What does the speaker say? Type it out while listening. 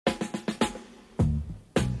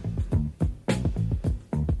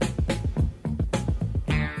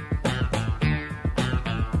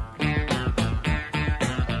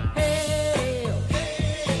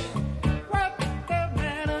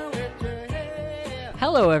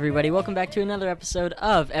Hello, everybody. Welcome back to another episode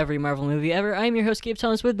of Every Marvel Movie Ever. I'm your host, Gabe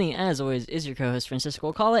Thomas. With me, as always, is your co-host, Francisco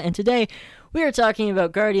Alcala, and today we are talking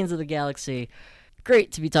about Guardians of the Galaxy.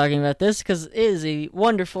 Great to be talking about this because it is a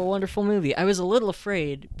wonderful, wonderful movie. I was a little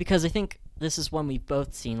afraid because I think this is one we've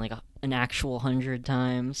both seen like an actual 100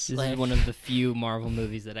 times. This is one of the few Marvel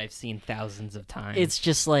movies that I've seen thousands of times. It's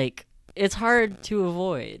just like, it's hard to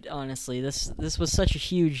avoid, honestly. This was such a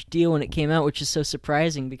huge deal when it came out, which is so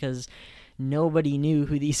surprising because nobody knew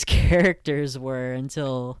who these characters were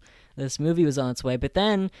until this movie was on its way. But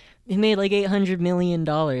then it made like $800 million. It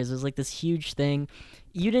was like this huge thing.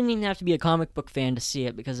 You didn't even have to be a comic book fan to see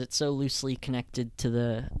it because it's so loosely connected to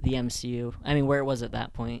the MCU. I mean, where it was at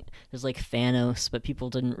that point. There's like Thanos, but people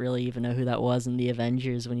didn't really even know who that was in the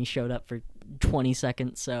Avengers when he showed up for 20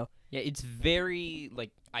 seconds. So yeah, it's very like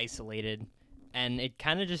isolated. And it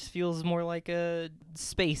kind of just feels more like a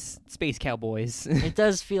space cowboys. It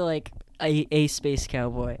does feel like a space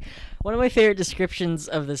cowboy. One of my favorite descriptions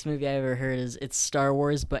of this movie I ever heard is it's Star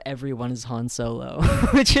Wars, but everyone is Han Solo,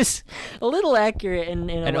 which is a little accurate in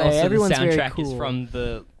a and way. Also Everyone's the soundtrack very cool. is from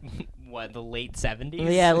the late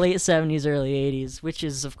 70s? Yeah, late 70s, early 80s, which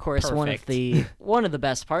is of course Perfect. one of the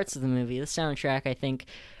best parts of the movie. The soundtrack, I think.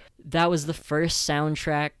 That was the first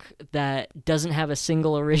soundtrack that doesn't have a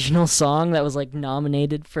single original song that was like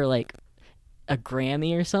nominated for like a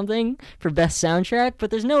Grammy or something for best soundtrack,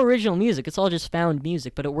 but there's no original music. It's all just found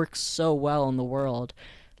music, but it works so well in the world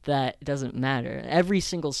that it doesn't matter. Every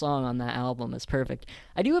single song on that album is perfect.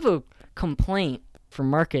 I do have a complaint for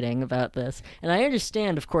marketing about this, and I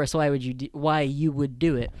understand, of course, why you would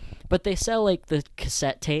do it, but they sell like the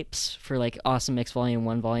cassette tapes for like Awesome Mix Volume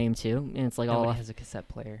 1, Volume 2, and it's like Nobody has a cassette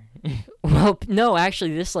player. Well, no,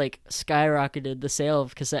 actually, this like skyrocketed the sale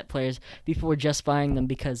of cassette players. People were just buying them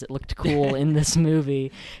because it looked cool in this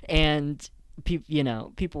movie, and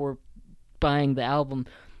people were buying the album.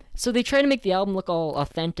 So they try to make the album look all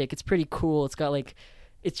authentic. It's pretty cool.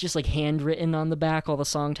 It's just like handwritten on the back, all the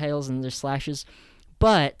song titles, and there's slashes.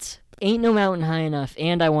 But Ain't No Mountain High Enough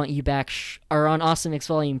and I Want You Back are on Awesome Mix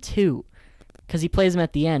Volume 2, because he plays them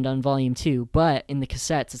at the end on Volume 2, but in the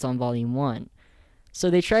cassettes it's on Volume 1. So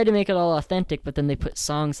they tried to make it all authentic, but then they put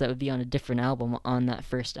songs that would be on a different album on that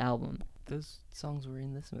first album. Those songs were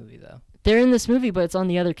in this movie, though. They're in this movie, but it's on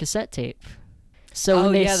the other cassette tape. So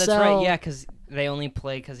when they that's right. Yeah, because they only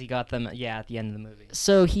play because he got them, at the end of the movie.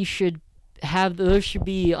 So he should have those should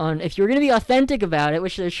be on. If you're going to be authentic about it,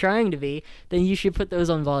 which they're trying to be, then you should put those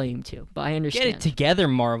on Volume 2. But I understand. Get it together,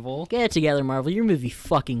 Marvel. Get it together, Marvel. Your movie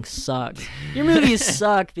fucking sucks. Your movies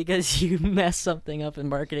suck because you mess something up in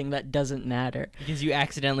marketing that doesn't matter. Because you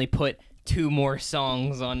accidentally put 2 more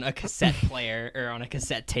songs on a cassette player or on a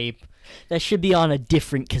cassette tape. That should be on a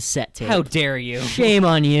different cassette tape. How dare you? Shame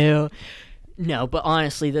on you. No, but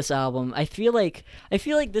honestly, this album, I feel like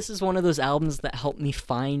this is one of those albums that helped me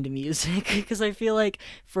find music, because I feel like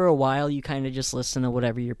for a while you kind of just listen to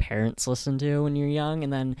whatever your parents listen to when you're young,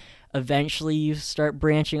 and then eventually you start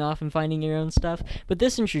branching off and finding your own stuff. But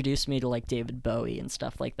this introduced me to like David Bowie and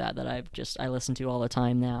stuff like that I listen to all the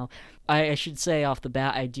time now. I should say off the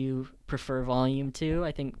bat, I do prefer Volume 2.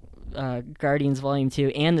 I think Guardians Volume 2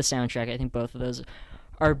 and the soundtrack, I think both of those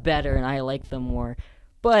are better and I like them more.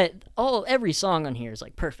 But every song on here is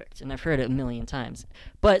like perfect, and I've heard it a million times.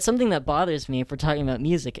 But something that bothers me, if we're talking about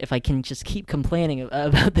music, if I can just keep complaining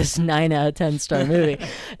about this 9 out of 10 star movie,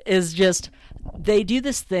 is just they do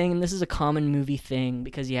this thing, and this is a common movie thing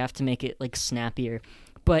because you have to make it like snappier.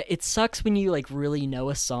 But it sucks when you like really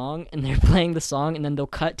know a song and they're playing the song and then they'll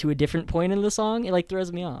cut to a different point in the song. It like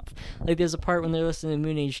throws me off. Like there's a part when they're listening to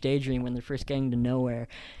Moon Age Daydream when they're first getting to Nowhere,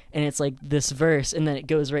 and it's like this verse and then it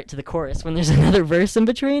goes right to the chorus when there's another verse in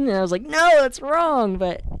between, and I was like, no, that's wrong.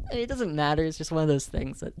 But it doesn't matter. It's just one of those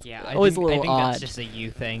things that's always a little odd. I think that's just a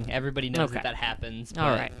you thing. Everybody knows that happens. All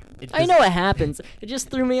right. I know it happens. It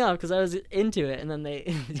just threw me off because I was into it, and then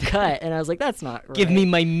they cut, and I was like, that's not right. Give me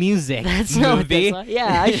my music, that's movie. Not,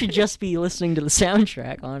 yeah, I should just be listening to the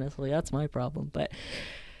soundtrack, honestly. That's my problem. But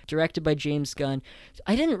directed by James Gunn.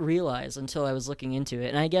 I didn't realize until I was looking into it,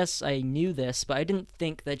 and I guess I knew this, but I didn't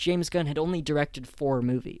think that James Gunn had only directed 4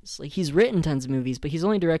 movies. Like, he's written tons of movies, but he's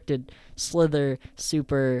only directed Slither,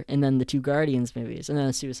 Super, and then the 2 Guardians movies, and then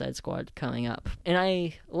the Suicide Squad coming up. And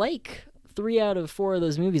I like 3 out of 4 of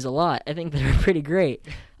those movies a lot. I think they're pretty great.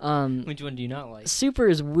 Which one do you not like? Super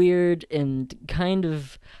is weird and kind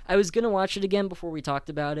of... I was going to watch it again before we talked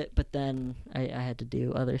about it, but then I had to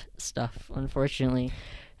do other stuff, unfortunately.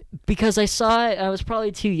 Because I saw it, I was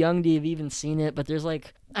probably too young to have even seen it, but there's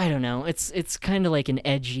like, I don't know, it's kind of like an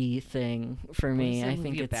edgy thing for me. What is I the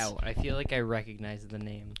think movie it's about? I feel like I recognize the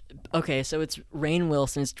name. okay. So it's Rainn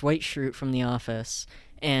Wilson, it's Dwight Schrute from The Office,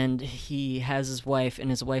 and he has his wife, and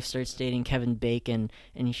his wife starts dating Kevin Bacon,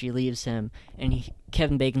 and she leaves him, and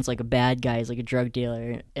Kevin Bacon's like a bad guy, he's like a drug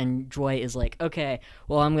dealer, and Dwight is like, okay,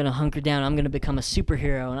 well, I'm gonna hunker down, I'm gonna become a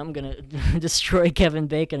superhero, and I'm gonna destroy Kevin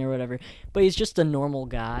Bacon or whatever. But he's just a normal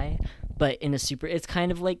guy, but in a it's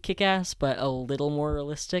kind of like Kick-Ass, but a little more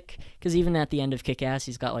realistic, because even at the end of Kick-Ass,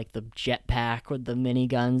 he's got like the jetpack with the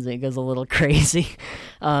miniguns, and it goes a little crazy.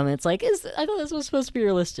 It's like, I thought this was supposed to be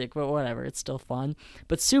realistic, but whatever, it's still fun.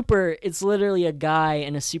 But Super, it's literally a guy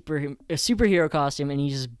in a superhero costume, and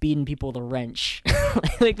he's just beating people with a wrench.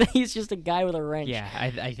 Like he's just a guy with a wrench. Yeah,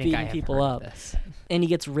 I think beating I have people heard up. of this. And he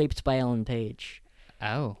gets raped by Ellen Page.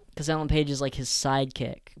 Oh. Because Ellen Page is like his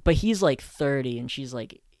sidekick. But he's like 30 and she's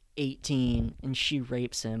like 18 and she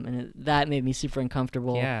rapes him. And that made me super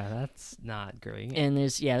uncomfortable. Yeah, that's not great. And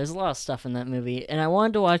there's a lot of stuff in that movie. And I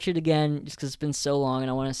wanted to watch it again just because it's been so long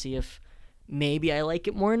and I want to see if maybe I like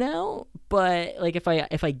it more now, but like if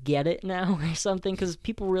I get it now or something, because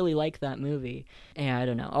people really like that movie. And I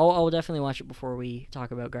don't know. I'll definitely watch it before we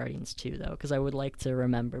talk about Guardians 2 though, because I would like to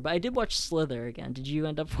remember. But I did watch Slither again. Did you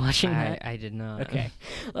end up watching that? I did not. Okay,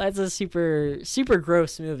 well, that's a super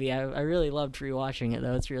gross movie. I really loved rewatching it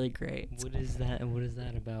though. It's really great. What is that? What is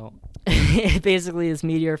that about? Basically, this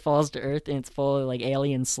meteor falls to Earth and it's full of like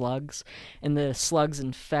alien slugs, and the slugs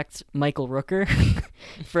infect Michael Rooker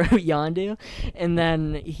from Yondu, and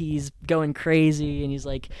then he's going crazy and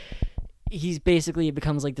he's basically, it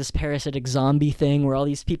becomes like this parasitic zombie thing where all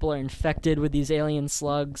these people are infected with these alien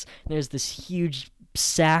slugs. And there's this huge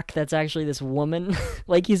sack that's actually this woman.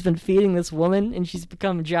 Like he's been feeding this woman and she's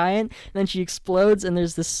become giant, and then she explodes and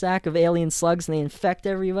there's this sack of alien slugs and they infect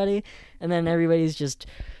everybody, and then everybody's just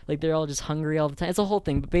like, they're all just hungry all the time. It's a whole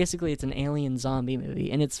thing, but basically it's an alien zombie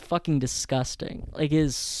movie, and it's fucking disgusting. Like, it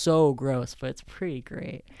is so gross, but it's pretty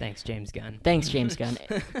great. Thanks, James Gunn. Thanks, James Gunn.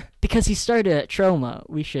 Because he started at Troma,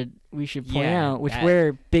 we should point out, which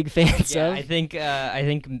we're big fans of. I think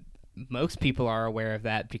most people are aware of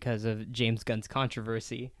that because of James Gunn's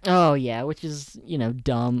controversy. Oh yeah, which is,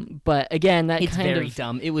 dumb. But again, It's very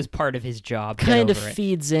dumb. It was part of his job. Kind of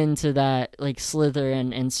feeds into that, like Slither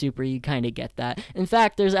and Super. You kind of get that. In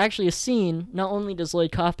fact, there's actually a scene. Not only does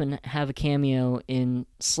Lloyd Kaufman have a cameo in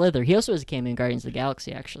Slither, he also has a cameo in Guardians of the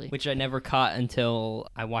Galaxy, actually. Which I never caught until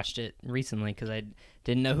I watched it recently, because I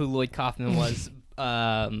didn't know who Lloyd Kaufman was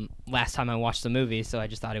last time I watched the movie, so I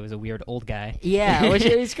just thought he was a weird old guy. Yeah, which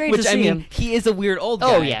is great to see him. He is a weird old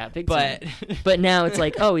guy. Oh yeah, big time. But now it's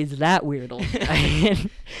like, oh, he's that weird old guy.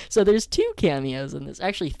 So there's 2 cameos in this.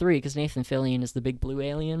 Actually 3, because Nathan Fillion is the big blue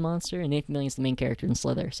alien monster, and Nathan Fillion's the main character in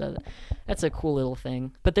Slither, so that's a cool little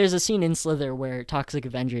thing. But there's a scene in Slither where Toxic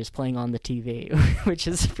Avenger is playing on the TV, which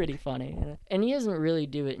is pretty funny. And he doesn't really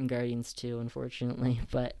do it in Guardians 2, unfortunately,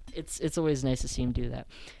 but it's always nice to see him do that.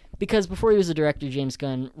 Because before he was a director, James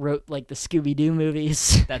Gunn wrote like the Scooby-Doo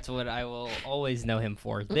movies. That's what I will always know him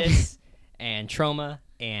for. This and Troma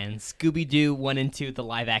and Scooby-Doo 1 and 2, the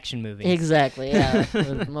live-action movies. Exactly, yeah.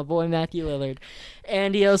 With my boy Matthew Lillard.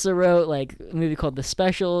 And he also wrote like a movie called The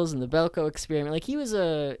Specials and The Belko Experiment. Like he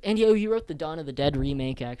wrote the Dawn of the Dead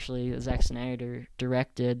remake, actually, that Zack Snyder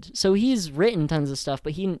directed. So he's written tons of stuff,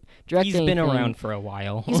 but he directed He's been around for a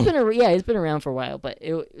while. He's been around for a while, but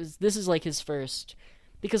this is like his first.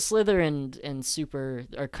 Because Slither and Super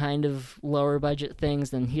are kind of lower budget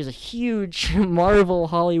things, then here's a huge Marvel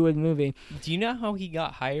Hollywood movie. Do you know how he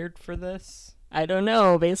got hired for this? I don't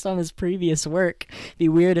know, based on his previous work. It'd be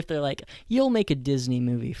weird if they're like, you'll make a Disney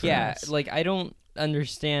movie for us. Yeah, like, I don't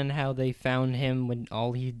understand how they found him when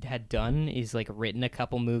all he had done is, like, written a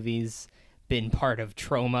couple movies, been part of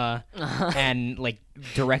Troma, and, like,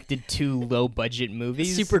 directed 2 low-budget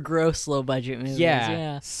movies. Super gross low-budget movies,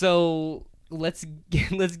 yeah. So let's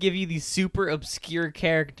give you these super obscure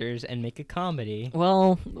characters and make a comedy.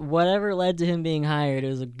 Well, whatever led to him being hired, it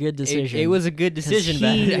was a good decision. It was a good decision,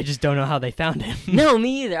 but I just don't know how they found him. No,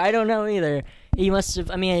 me either. I don't know either. He must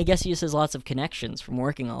have, I guess he just has lots of connections from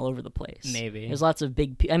working all over the place. Maybe. There's lots of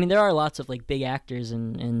there are lots of, like, big actors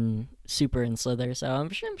in Super and Slither, so I'm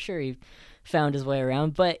sure he found his way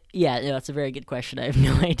around. But, yeah, that's a very good question. I have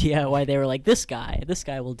no idea why they were like, this guy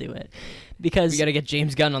will do it. Because we gotta get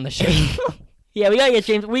James Gunn on the show. Yeah, we gotta get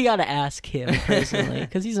James. We gotta ask him personally,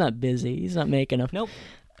 because he's not busy. He's not making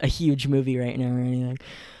a huge movie right now or anything.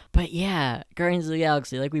 But yeah, Guardians of the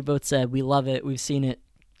Galaxy, like we both said, we love it. We've seen it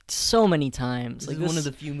so many times. This is one of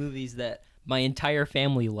the few movies that my entire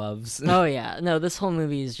family loves. Oh yeah, no, this whole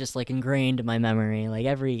movie is just like ingrained in my memory, like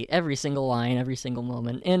every single line, every single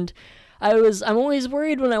moment. And I'm always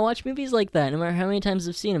worried when I watch movies like that, no matter how many times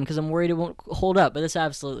I've seen them, because I'm worried it won't hold up. But this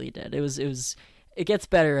absolutely did. It gets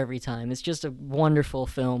better every time. It's just a wonderful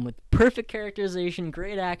film with perfect characterization,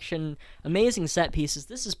 great action, amazing set pieces.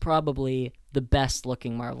 This is probably the best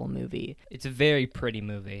looking Marvel movie. It's a very pretty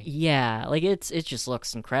movie. Yeah, like it just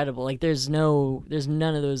looks incredible. Like there's none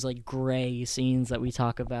of those like gray scenes that we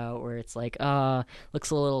talk about where it's like looks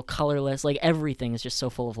a little colorless. Like everything is just so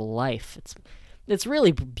full of life. It's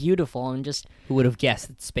really beautiful and just Who would have guessed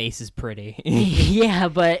that space is pretty? yeah,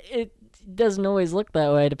 but it doesn't always look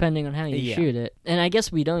that way depending on how you shoot it. And I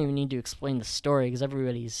guess we don't even need to explain the story because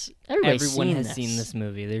Everyone has seen this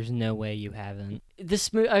movie. There's no way you haven't.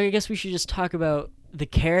 I guess we should just talk about the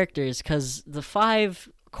characters because the 5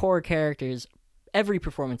 core characters, every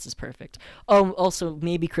performance is perfect. Oh, also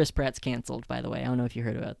maybe Chris Pratt's canceled, by the way. I don't know if you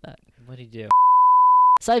heard about that. What'd he do?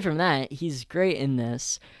 Aside from that, he's great in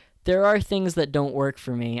this. There are things that don't work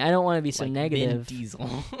for me. I don't want to be so negative. Vin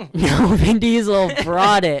Diesel. No, Vin Diesel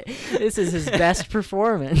brought it. This is his best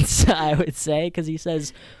performance, I would say, because he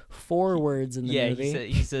says 4 words in the movie. Yeah,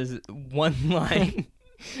 he says one line.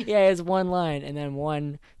 Yeah, he has one line and then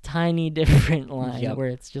one tiny different line where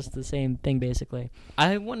it's just the same thing, basically.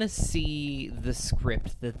 I want to see the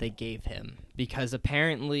script that they gave him because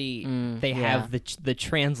apparently they have the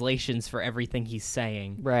translations for everything he's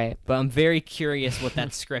saying. Right. But I'm very curious what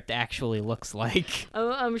that script actually looks like.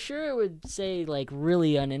 I'm sure it would say, like,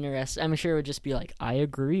 really uninteresting. I'm sure it would just be like, I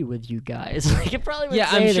agree with you guys. Like, it probably would say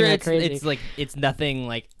I'm sure crazy. it's nothing,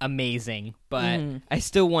 like, amazing, but I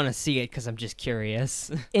still want to see it because I'm just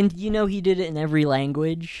curious. And, he did it in every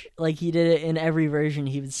language. Like, he did it in every version.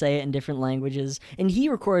 He would say it in different languages. And he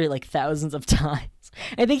recorded it, like, thousands of times.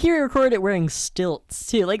 I think he recorded it wearing stilts,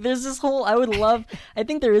 too. Like, there's this whole... I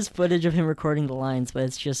think there is footage of him recording the lines, but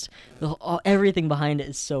it's just... everything behind it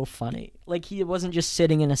is so funny. Like, he wasn't just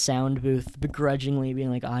sitting in a sound booth begrudgingly being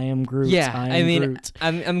like, I am Groot, Groot.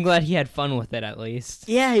 I'm glad he had fun with it, at least.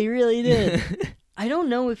 Yeah, he really did. I don't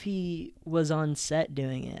know if he was on set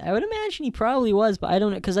doing it. I would imagine he probably was, but I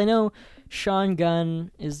don't know, because I know Sean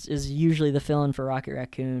Gunn is usually the fill-in for Rocket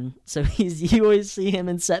Raccoon, so you always see him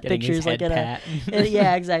in set Getting pictures his like head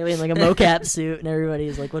yeah, exactly, in like a mocap suit, and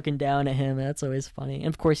everybody's like looking down at him, and that's always funny. And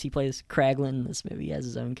of course, he plays Kraglin in this movie. He has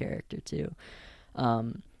his own character too.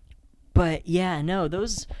 But yeah, no,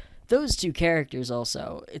 those 2 characters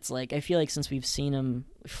also. It's like I feel like since we've seen them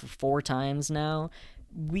 4 times now.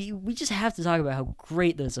 We just have to talk about how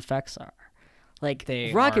great those effects are. Like,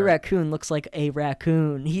 Rocket Raccoon looks like a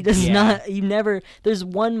raccoon. He does not... There's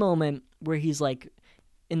one moment where he's, like,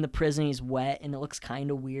 in the prison, he's wet, and it looks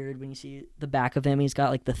kind of weird when you see the back of him. He's got,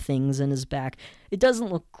 like, the things in his back. It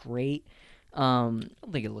doesn't look great. I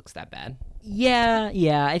don't think it looks that bad.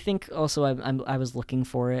 Yeah. I think also I was looking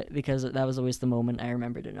for it because that was always the moment I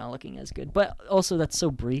remembered it not looking as good. But also that's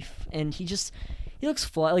so brief, and he looks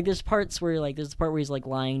flat. Like there's the part where he's like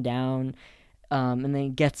lying down, and then he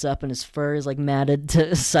gets up and his fur is like matted to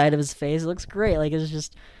the side of his face. It looks great. Like it's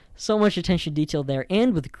just so much attention to detail there.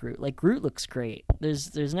 And with Groot, like Groot looks great.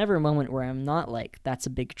 There's never a moment where I'm not like, that's a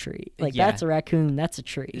big tree. Like that's a raccoon, that's a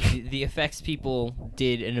tree. The effects people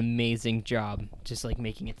did an amazing job, just like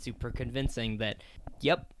making it super convincing that,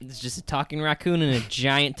 yep, it's just a talking raccoon and a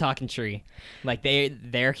giant talking tree. Like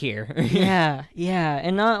they're here. yeah.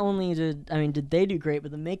 And not only did they do great,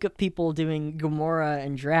 but the makeup people doing Gamora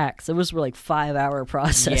and Drax, those were like 5-hour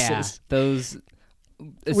processes. Yeah, those.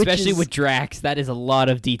 Especially with Drax, that is a lot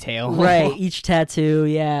of detail. Right, each tattoo,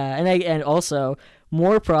 yeah. And also,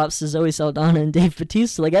 more props to Zoe Saldana and Dave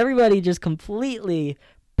Bautista. Like, everybody just completely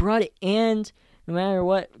brought it. And no matter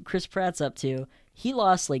what Chris Pratt's up to, he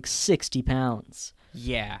lost like 60 pounds.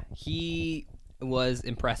 Yeah, he was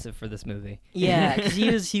impressive for this movie. Yeah,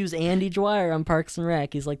 because he was Andy Dwyer on Parks and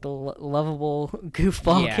Rec. He's like the lovable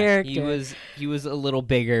goofball character. He was a little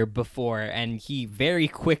bigger before, and he very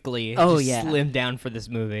quickly slimmed down for this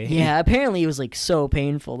movie. Yeah, apparently it was like so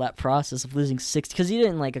painful, that process of losing 60, because he did it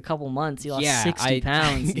in like a couple months. He lost 60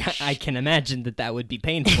 pounds. I can imagine that would be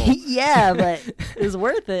painful. Yeah, but it was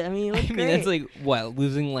worth it. I mean, great. That's like what,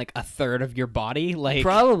 losing like a third of your body, like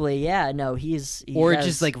probably. Yeah, no,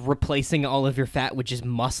 just like replacing all of your fat with just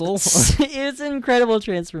muscle. It's an incredible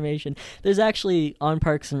transformation. There's actually on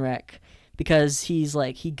Parks and Rec, because he's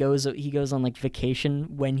like he goes on like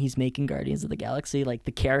vacation when he's making Guardians of the Galaxy. Like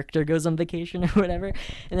the character goes on vacation or whatever,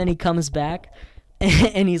 and then he comes back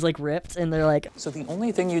and he's like ripped, and they're like, so the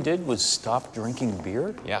only thing you did was stop drinking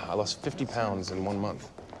beer? Yeah, I lost 50 pounds in 1 month.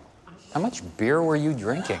 How much beer were you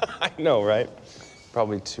drinking? I know, right?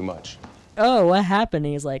 Probably too much. oh, what happened?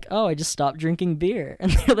 And he's like, oh, I just stopped drinking beer.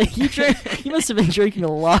 And they're like, you must have been drinking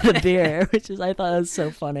a lot of beer, I thought was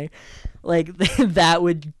so funny. Like, that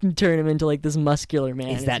would turn him into, like, this muscular man.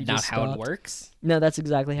 Is if that you not just how it stopped. works? No, that's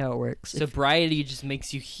exactly how it works. Sobriety just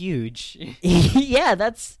makes you huge. Yeah,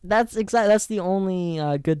 that's the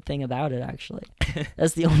only good thing about it, actually.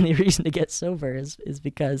 That's the only reason to get sober is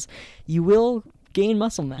because you will gain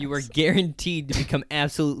muscle mass. You are guaranteed to become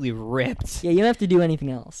absolutely ripped. Yeah, you don't have to do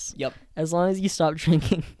anything else. Yep. As long as you stop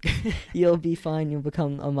drinking, you'll be fine. You'll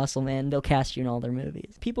become a muscle man. They'll cast you in all their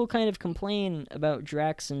movies. People kind of complain about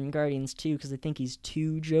Drax and Guardians 2 because they think he's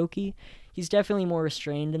too jokey. He's definitely more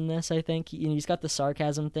restrained in this, I think. He's got the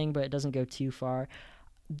sarcasm thing, but it doesn't go too far.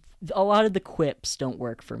 A lot of the quips don't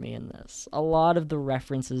work for me in this. A lot of the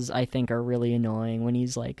references, I think, are really annoying when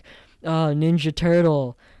he's like, Ninja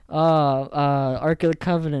Turtle, Ark of the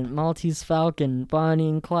Covenant, Maltese Falcon, Bonnie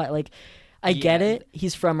and Clyde. Like, I get it.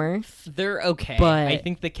 He's from Earth. They're okay. But I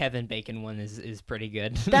think the Kevin Bacon one is pretty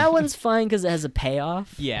good. That one's fine because it has a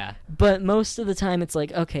payoff. Yeah. But most of the time, it's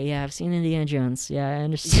like, okay, yeah, I've seen Indiana Jones. Yeah, I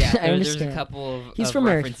understand. Yeah, there's a couple of, He's of from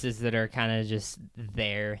Earth. references that are kind of just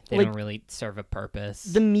there. They Like, don't really serve a purpose.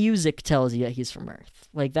 The music tells you that he's from Earth.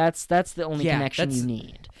 Like, that's the only connection you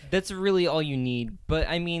need. That's really all you need. But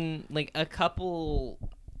I mean, like a couple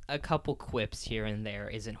quips here and there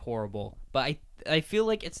isn't horrible. But I feel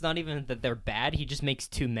like it's not even that they're bad. He just makes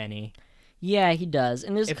too many. Yeah, he does.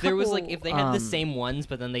 And there's If a there was couple, like if they had the same ones,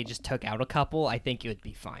 but then they just took out a couple, I think it would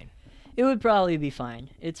be fine. it would probably be fine.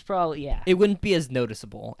 It's probably, yeah. It wouldn't be as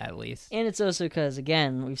noticeable, at least. And it's also because,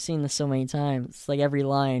 again, we've seen this so many times. It's like every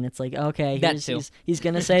line, it's like, okay, That too. he's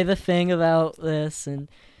going to say the thing about this. And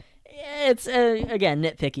it's, again,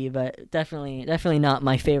 nitpicky, but definitely not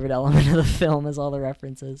my favorite element of the film is all the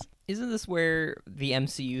references. Isn't this where the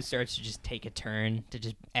MCU starts to just take a turn to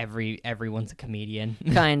just everyone's a comedian?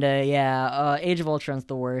 Kinda, yeah. Age of Ultron's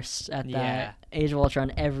the worst at that. Yeah. Age of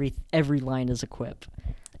Ultron, every line is a quip.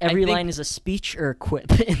 Every think- line is a speech or a quip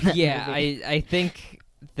in that Yeah, movie. I think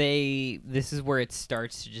this is where it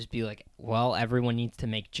starts to just be like, well, everyone needs to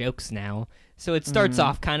make jokes now. So it starts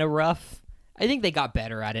off kind of rough. I think they got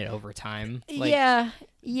better at it over time. Like,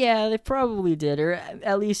 yeah, they probably did, or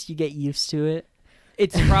at least you get used to it.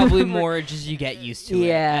 it's probably more just you get used to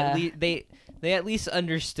Yeah. it. They at least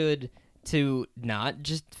understood to not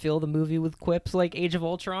just fill the movie with quips like Age of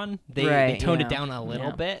Ultron. They Right, toned yeah. it down a little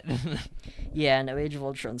Yeah. bit. Yeah, no, Age of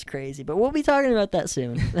Ultron's crazy, but we'll be talking about that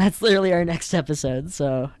soon. That's literally our next episode,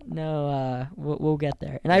 so no, we'll get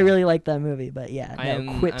there. And I really like that movie, but yeah,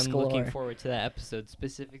 no, quips I'm galore. looking forward to that episode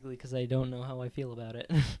specifically because I don't know how I feel about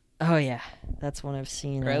it. Oh yeah, that's one I've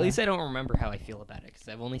seen. Or at least I don't remember how I feel about it because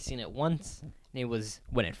I've only seen it once. And it was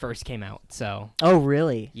when it first came out. So Oh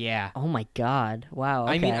really? yeah. Oh my god! Wow.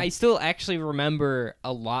 Okay. I mean, I still actually remember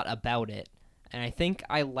a lot about it, and I think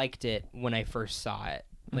I liked it when I first saw it.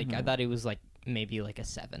 Like I thought it was like maybe like a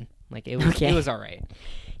 7. Like it was Okay. it was all right.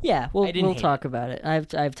 Yeah, I didn't we'll hate talk about it. I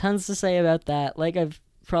have tons to say about that. Like I've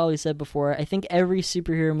probably said before, I think every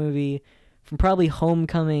superhero movie from probably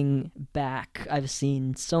Homecoming back I've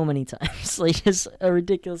seen so many times. Like just a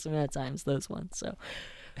ridiculous amount of times those ones. So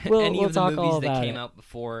we'll Any of the talk movies all that about came it. out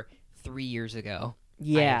before 3 years ago, I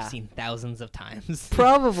Yeah. have seen thousands of times.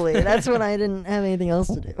 Probably. That's when I didn't have anything else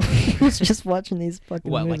to do. I was just watching these fucking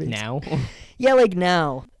What, movies. like now? Yeah, like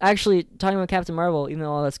now. Actually, talking about Captain Marvel, even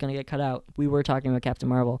though all that's going to get cut out, we were talking about Captain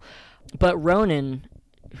Marvel. But Ronan,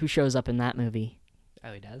 who shows up in that movie,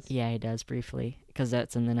 Oh, he does? yeah, he does briefly, because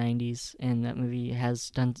that's in the 90s, and that movie has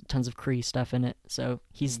tons of Kree stuff in it, so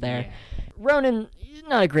he's there. Yeah. Ronan,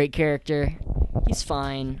 not a great character. He's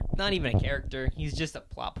fine. Not even a character. He's just a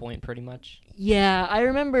plot point, pretty much. Yeah, I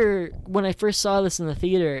remember when I first saw this in the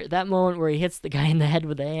theater, that moment where he hits the guy in the head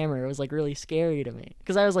with the hammer was like really scary to me.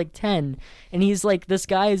 Because I was like 10, and he's like, this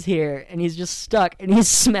guy's here, and he's just stuck, and he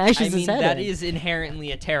smashes I his mean, head that in. is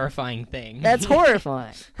inherently a terrifying thing. That's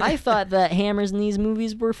horrifying. I thought that hammers in these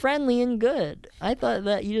movies were friendly and good. I thought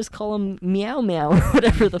that you just call them meow meow or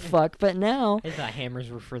whatever the fuck, but now... I thought hammers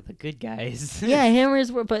were for the good guys. Yeah,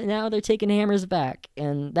 hammers were, but now they're taking hammers back,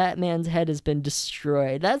 and that man's head has been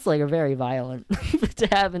destroyed. That's like a very violent to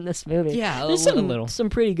have in this movie. Yeah, There's a little. some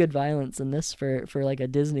pretty good violence in this for like a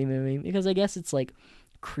Disney movie, because I guess it's like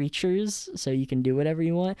creatures, so you can do whatever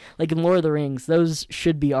you want. Like in Lord of the Rings, those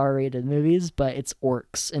should be R-rated movies, but it's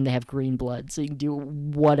orcs and they have green blood, so you can do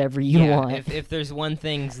whatever you want. If there's one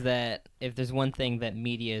things that if there's one thing that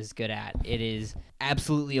media is good at, it is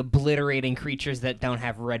absolutely obliterating creatures that don't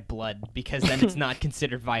have red blood, because then it's not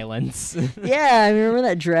considered violence. Yeah, I remember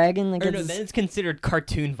that dragon. That Or gets no, then it's considered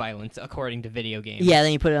cartoon violence according to video games. yeah,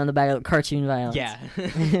 then you put it on the back of cartoon violence. Yeah.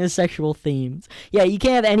 Sexual themes. Yeah, you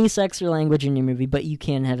can't have any sex or language in your movie, but you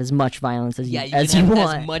can have as much violence as Yeah, you, you as can you have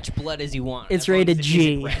want. as much blood as you want. It's as long rated as it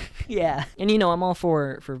G. isn't red. Yeah, and I'm all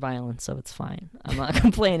for violence, so it's fine. I'm not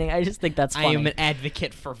complaining. I just think that's I funny. am an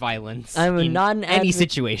advocate for violence. I'm in not an any advo-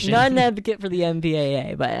 situation. Not an advocate for the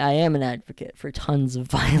MPAA, but I am an advocate for tons of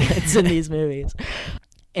violence in these movies.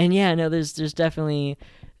 And yeah, no, there's definitely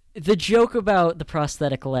the joke about the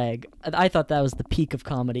prosthetic leg. I thought that was the peak of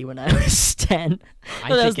comedy when I was 10. I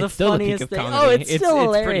That think was the it's still the peak funniest of thing. comedy. Oh, it's still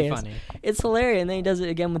hilarious. It's pretty funny. It's hilarious, and then he does it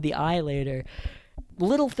again with the eye later.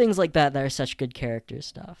 Little things like that are such good character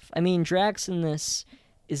stuff. I mean, Drax in this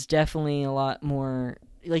is definitely a lot more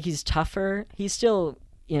like he's tougher. He's still,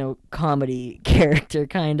 comedy character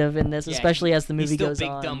kind of in this, Yeah, especially as the movie He's still goes big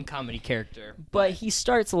on. dumb comedy character. But he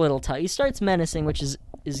starts a little tough. He starts menacing, which is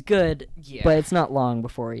good. Yeah. But it's not long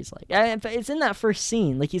before he's like, it's in that first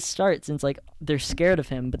scene. Like he starts and it's like they're scared of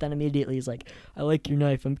him, but then immediately he's like, "I like your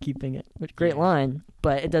knife. I'm keeping it." Which great line,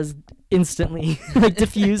 but it does instantly like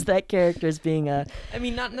diffuse that character as being a. I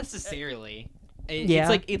mean, not necessarily.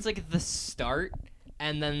 Yeah. It's like the start,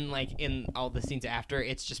 and then like in all the scenes after,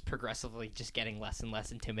 it's just progressively just getting less and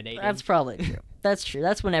less intimidating. That's probably true. That's true.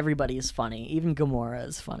 That's when everybody is funny. Even Gamora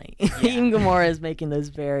is funny. Even Gamora is making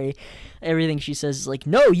those everything she says is like,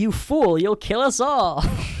 "No, you fool! You'll kill us all."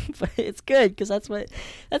 But it's good because that's what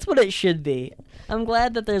it should be. I'm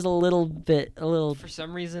glad that there's a little. For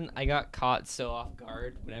some reason, I got caught so off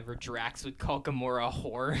guard whenever Drax would call Gamora a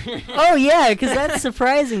whore. Oh yeah, because that's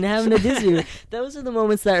surprising to have in a Disney movie. Those are the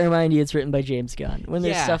moments that remind you it's written by James Gunn when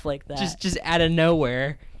there's stuff like that. Just out of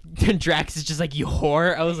nowhere, Drax is just like, "You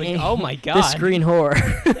whore." I was like, "Oh my god." The screen whore.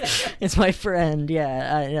 It's my friend.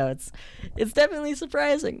 Yeah, I know. It's definitely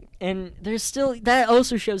surprising. And there's still that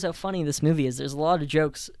also shows how funny this movie is. There's a lot of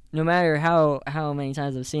jokes, no matter how many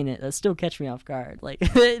times I've seen it, that still catch me off guard. Like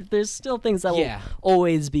there's still things that will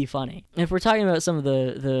always be funny. And if we're talking about some of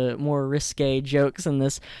the more risque jokes in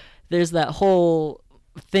this, there's that whole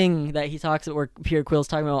thing that he talks about where Peter Quill's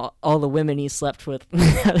talking about all the women he slept with.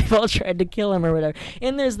 They've all tried to kill him or whatever.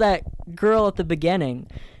 And there's that girl at the beginning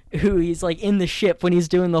who he's like in the ship when he's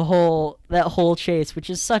doing that whole chase, which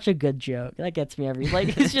is such a good joke. That gets me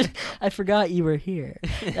he's just, I forgot you were here.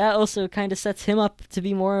 That also kind of sets him up to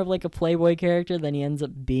be more of like a playboy character than he ends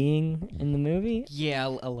up being in the movie. Yeah,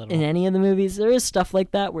 a little. In any of the movies, there is stuff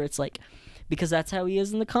like that where it's like, because that's how he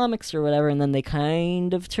is in the comics or whatever, and then they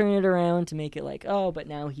kind of turn it around to make it like, oh, but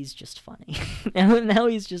now he's just funny. now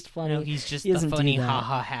he's just funny. No, he's just He the doesn't do funny that.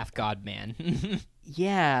 haha half god man.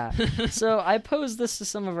 Yeah. So I posed this to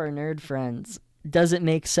some of our nerd friends. Does it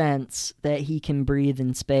make sense that he can breathe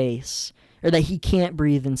in space, or that he can't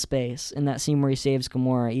breathe in space in that scene where he saves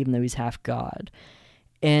Gamora, even though he's half god?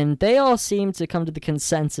 And they all seem to come to the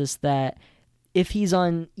consensus that if he's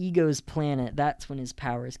on Ego's planet, that's when his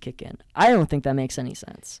powers kick in. I don't think that makes any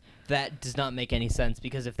sense. That does not make any sense,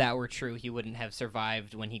 because if that were true, he wouldn't have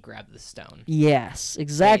survived when he grabbed the stone. Yes,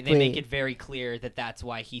 exactly. They make it very clear that that's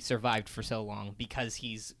why he survived for so long, because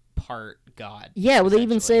he's part god. Yeah, well, they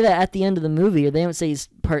even say essentially. that at the end of the movie. Or they don't say he's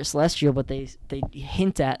part celestial, but they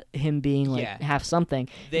hint at him being like half something.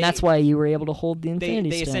 And that's why you were able to hold the Infinity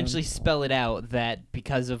They Stone. essentially spell it out that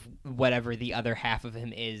because of whatever the other half of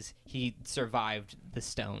him is, he survived the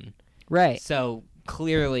stone. Right. So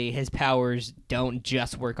clearly his powers don't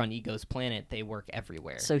just work on Ego's planet, they work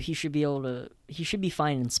everywhere. So he should be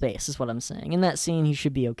fine in space, is what I'm saying. In that scene, he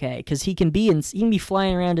should be okay, because he can be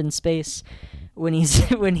flying around in space when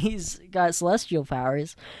he's got celestial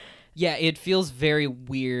powers. Yeah, it feels very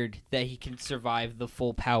weird that he can survive the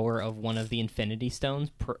full power of one of the Infinity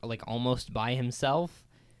Stones, like almost by himself.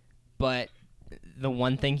 But the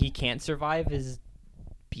one thing he can't survive is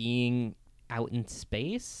being out in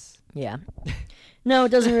space. Yeah. No, it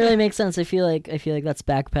doesn't really make sense. I feel like that's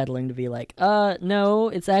backpedaling to be like, no,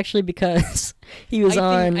 it's actually because he was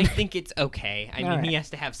I think it's okay. I mean, Alright. he has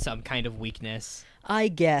to have some kind of weakness. I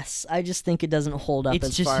guess. I just think it doesn't hold up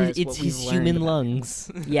as far as what we've his learned human about lungs.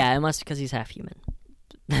 him. Yeah, it must be because he's half human.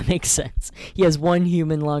 That makes sense. He has one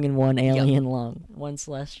human lung and one alien lung, one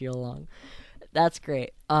celestial lung. That's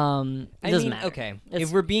great. It doesn't matter. Okay, It's-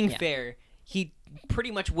 if we're being yeah. fair, he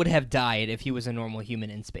pretty much would have died if he was a normal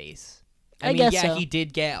human in space. I mean, guess yeah, so. he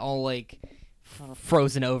did get all like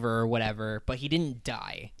frozen over or whatever, but he didn't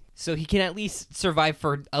die. So he can at least survive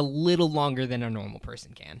for a little longer than a normal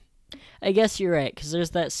person can. I guess you're right, because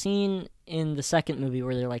there's that scene in the second movie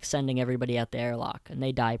where they're like sending everybody out the airlock and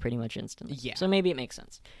they die pretty much instantly. Yeah. So maybe it makes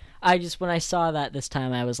sense. When I saw that this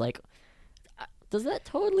time, I was like, does that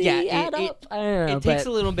totally add up? I don't know. It takes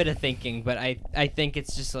a little bit of thinking, but I think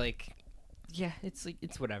it's just like, yeah, it's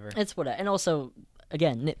whatever. It's whatever. And also,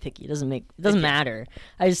 again, nitpicky. It doesn't matter.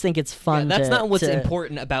 I just think it's fun. That's not what's to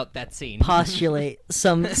important about that scene. Postulate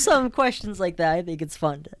some questions like that. I think it's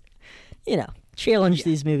fun to, challenge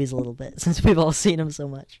these movies a little bit since we've all seen them so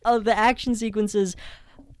much. Of the action sequences,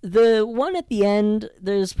 the one at the end,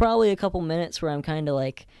 there's probably a couple minutes where I'm kind of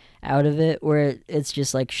like out of it, where it's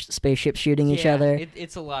just like spaceships shooting each other.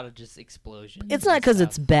 It's a lot of just explosions. It's not because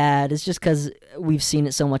it's bad. It's just because we've seen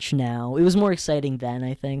it so much now. It was more exciting then,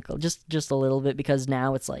 I think, just a little bit, because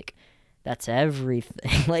now it's like that's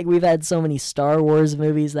everything. Like, we've had so many Star Wars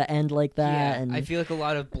movies that end like that. Yeah, and I feel like a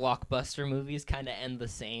lot of blockbuster movies kind of end the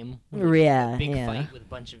same. Yeah, big yeah. fight with a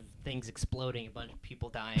bunch of things exploding, a bunch of people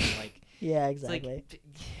dying. Like, yeah, it's exactly. like,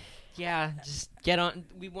 yeah, just get on.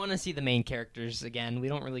 We want to see the main characters again. We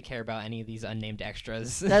don't really care about any of these unnamed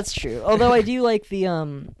extras. That's true. Although I do like the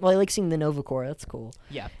I like seeing the Nova Corps. That's cool.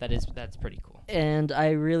 Yeah, that's pretty cool. And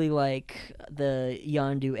I really like the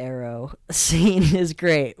Yondu arrow scene. Is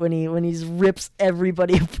great when he rips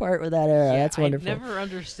everybody apart with that arrow. That's wonderful. I never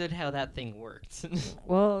understood how that thing worked.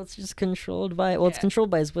 Well, it's just controlled by it's controlled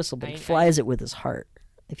by his whistle, but he flies it with his heart.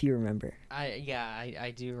 If you remember.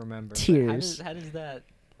 I do remember. Tears. How does that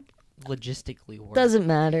logistically work? Doesn't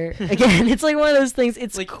matter. Again, it's like one of those things.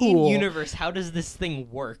 It's like, cool. in universe, how does this thing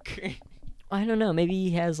work? I don't know. Maybe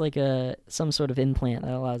he has like some sort of implant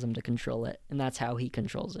that allows him to control it, and that's how he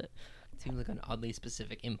controls it. Seems like an oddly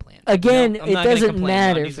specific implant. Again, no, it doesn't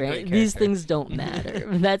matter, Yondu's a great Frank. These character. things don't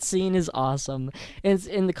matter. That scene is awesome. And it's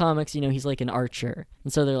in the comics, he's like an archer,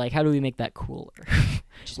 and so they're like, how do we make that cooler?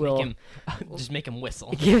 Just Well, make him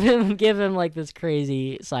whistle. give him like this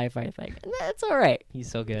crazy sci-fi thing. And that's all right.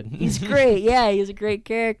 He's so good. He's great. Yeah, he's a great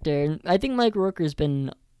character. And I think Mike Rooker's been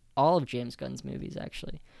in all of James Gunn's movies,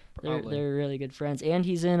 actually. They're really good friends. And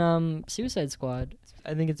he's in Suicide Squad.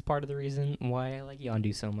 I think it's part of the reason why I like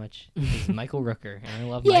Yondu so much. It's Michael Rooker, and I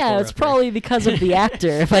love Yeah, Michael it's Rooker. probably because of the actor.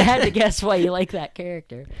 If I had to guess why you like that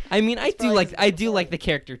character. I mean, I do like the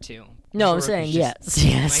character too. No, I'm Michael saying Rooker's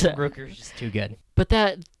yes. Michael Rooker's just too good. But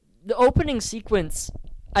the opening sequence,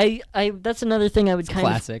 I that's another thing I would kind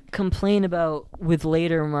classic. of complain about with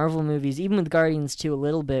later Marvel movies, even with Guardians 2 a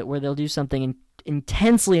little bit, where they'll do something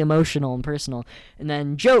intensely emotional and personal, and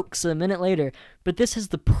then jokes a minute later. But this is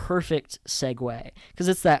the perfect segue, because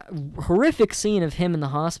it's that horrific scene of him in the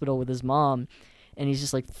hospital with his mom, and he's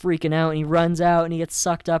just like freaking out, and he runs out, and he gets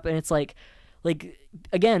sucked up, and it's like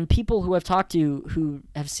again, people who I've talked to who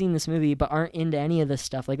have seen this movie but aren't into any of this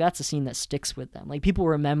stuff, like, that's a scene that sticks with them. Like, people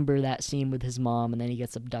remember that scene with his mom and then he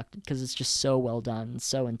gets abducted because it's just so well done and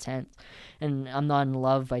so intense. And I'm Not in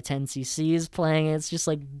Love by 10cc is playing. It's just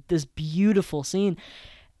like this beautiful scene.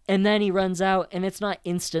 And then he runs out, and it's not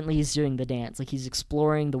instantly he's doing the dance. Like, he's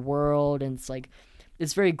exploring the world, and it's like,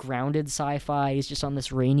 it's very grounded sci-fi. He's just on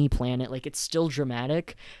this rainy planet. Like, it's still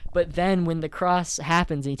dramatic. But then when the cross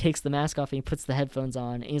happens and he takes the mask off and he puts the headphones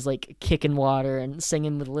on, and he's like kicking water and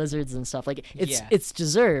singing with lizards and stuff. Like, it's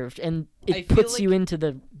deserved, and it puts you into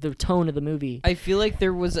the tone of the movie. I feel like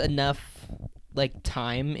there was enough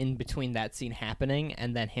time in between that scene happening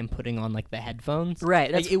and then him putting on the headphones. Right.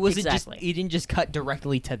 That's it wasn't exactly. he didn't just cut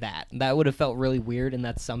directly to that. That would have felt really weird, and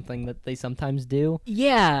that's something that they sometimes do.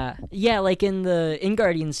 Yeah, like in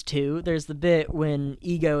Guardians 2, there's the bit when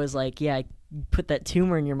Ego is like, yeah, I put that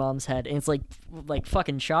tumor in your mom's head, and it's like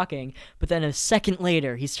fucking shocking. But then a second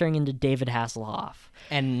later, he's turning into David Hasselhoff,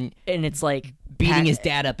 and it's like beating his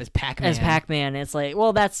dad up as Pac-Man. And it's like,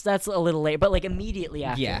 well, that's a little late, but immediately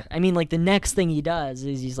after. Yeah. I mean, the next thing he does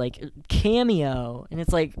is he's like cameo, and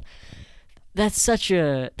it's like, that's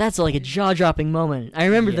a jaw-dropping moment. I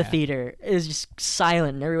remember the theater. It was just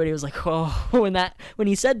silent, and everybody was like, "Oh," when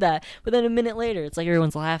he said that. But then a minute later, it's like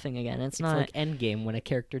everyone's laughing again. It's not like Endgame when a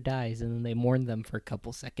character dies, and then they mourn them for a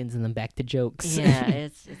couple seconds, and then back to jokes. Yeah,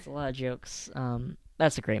 it's a lot of jokes.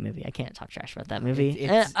 That's a great movie. I can't talk trash about that movie.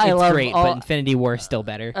 It's love great, but Infinity War is still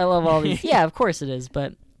better. I love all these. Yeah, of course it is,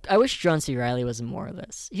 but I wish John C. Reilly was in more of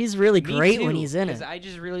this. He's really great when he's in it. I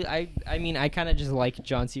just really, I mean, I kind of just like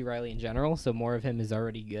John C. Reilly in general, so more of him is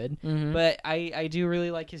already good. Mm-hmm. But I do really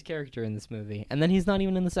like his character in this movie. And then he's not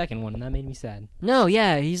even in the second one, and that made me sad. No,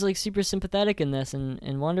 yeah, he's super sympathetic in this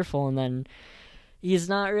and wonderful, and then he's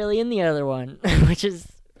not really in the other one, which is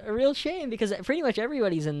a real shame because pretty much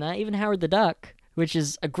everybody's in that, even Howard the Duck, which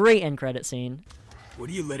is a great end credit scene. What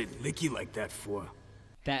do you let it lick you like that for?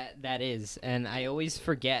 That is, and I always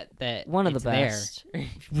forget that One of it's the best. there.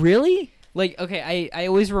 Really? Like, okay, I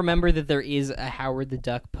always remember that there is a Howard the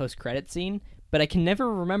Duck post-credit scene, but I can never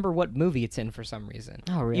remember what movie it's in for some reason.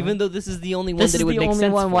 Oh, really? Even though this is the only one This that is it would the make only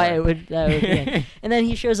sense one for. why it would. That would be. And then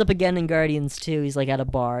he shows up again in Guardians 2. He's like at a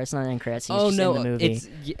bar. It's not an end credits. He's Oh just no, in the movie. it's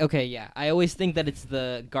okay. Yeah, I always think that it's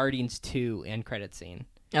the Guardians 2 end credit scene.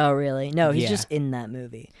 Oh really? No, he's Yeah. just in that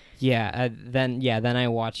movie. Yeah, then I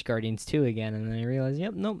watched Guardians 2 again, and then I realized,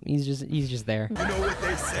 yep, nope, he's just there. You know what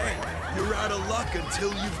they say? You're out of luck until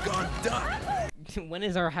you've gone duck. When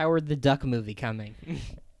is our Howard the Duck movie coming?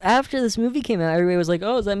 After this movie came out, everybody was like,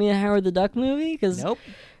 "Oh, does that mean a Howard the Duck movie?" Because Nope.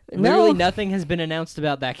 no, Literally nothing has been announced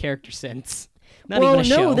about that character since. Not well, even a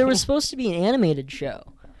show. no, there was supposed to be an animated show,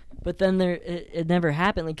 but then it never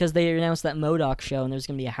happened because they announced that MODOK show and there's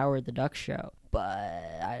gonna be a Howard the Duck show. But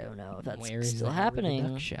I don't know if that's Where is still the Howard the happening.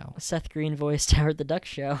 Duck show? Seth Green voiced Howard the Duck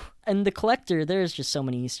show, and the Collector. There's just so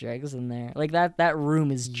many Easter eggs in there. Like that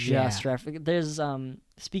room is just rough. There's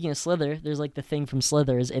speaking of Slither, there's like the thing from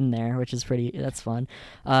Slither is in there, which is that's fun.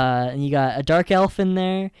 And you got a Dark Elf in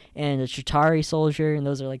there and a Chitauri soldier, and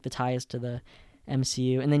those are like the ties to the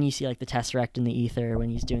MCU. And then you see like the Tesseract in the ether when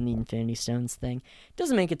he's doing the Infinity Stones thing. It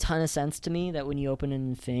doesn't make a ton of sense to me that when you open an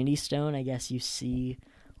Infinity Stone, I guess you see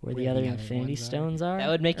where the other Infinity Stones are. That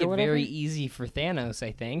would make or it whatever. very easy for Thanos,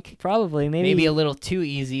 I think. Probably, Maybe a little too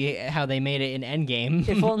ezy how they made it in Endgame.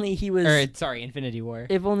 If only he was. Infinity War.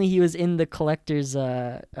 If only he was in the Collector's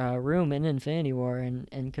room in Infinity War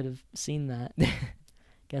and could have seen that.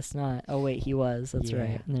 Guess not. Oh wait, he was. That's Yeah.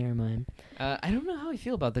 right. Never mind. I don't know how I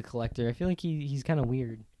feel about the Collector. I feel like he's kind of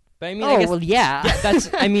weird. But I mean, Oh I guess well, yeah. that's.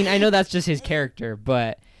 I mean, I know that's just his character,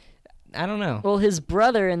 but I don't know. Well, his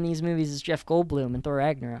brother in these movies is Jeff Goldblum in Thor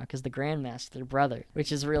Ragnarok, is the Grandmaster brother,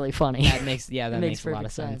 which is really funny. That makes It makes a lot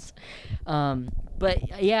of perfect sense.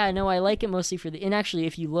 But yeah, no, I like it mostly for the. And actually,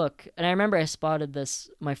 if you look, and I remember I spotted this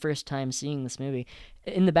my first time seeing this movie.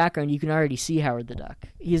 In the background, you can already see Howard the Duck.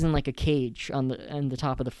 He's in like a cage on the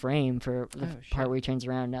top of the frame for the part where he turns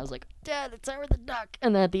around. And I was like, "Dad, it's Howard the Duck!"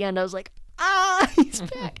 And then at the end, I was like, he's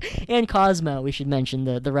back. And Cosmo, we should mention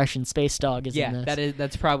the Russian space dog is in this.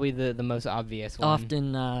 That's probably the most obvious one.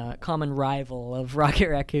 Often common rival of Rocket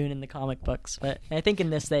Raccoon in the comic books, but I think in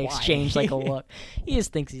this they exchange like a look. He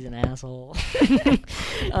just thinks he's an asshole.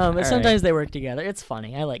 But sometimes they work together. It's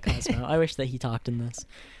funny. I like Cosmo. I wish that he talked in this.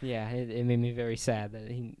 Yeah, it made me very sad that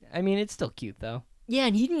he. I mean, it's still cute though. Yeah,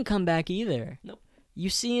 and he didn't come back either. Nope. You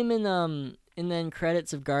see him in the end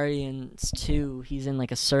credits of Guardians 2, he's in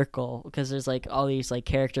like a circle because there's like all these like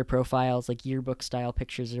character profiles, like yearbook style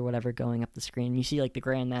pictures or whatever going up the screen. You see like the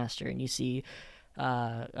Grandmaster and you see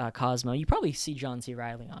Cosmo. You probably see John C.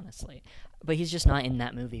 Reilly, honestly, but he's just not in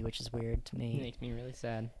that movie, which is weird to It me. makes me really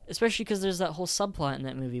sad. Especially because there's that whole subplot in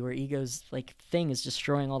that movie where Ego's like thing is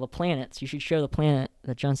destroying all the planets. You should show the planet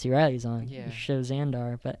that John C. Reilly's on. Yeah. You should show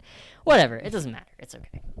Xandar, but whatever. It doesn't matter. It's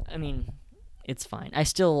okay. I mean, it's fine. I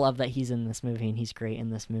still love that he's in this movie and he's great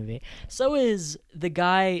in this movie. So is the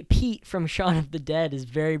guy Pete from Shaun of the Dead is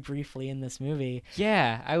very briefly in this movie.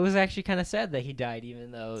 Yeah, I was actually kind of sad that he died,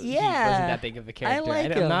 even though he Yeah, wasn't that big of a character. like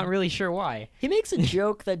I'm him. not really sure why. He makes a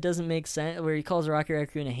joke that doesn't make sense where he calls Rocket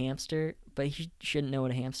Raccoon a hamster, but he shouldn't know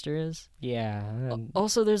what a hamster is. Yeah.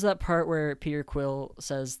 Also, there's that part where Peter Quill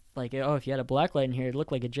says, like, oh, if you had a black light in here, it'd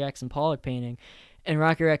look like a Jackson Pollock painting. And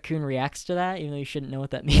Rocket Raccoon reacts to that, even though you shouldn't know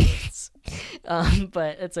what that means.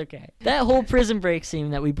 But it's okay. That whole prison break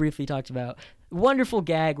scene that we briefly talked about, wonderful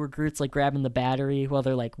gag where Groot's like grabbing the battery while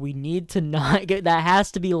they're like, we need to not get, that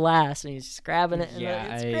has to be last. And he's just grabbing it. And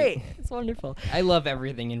Yeah, it's great. It's wonderful. I love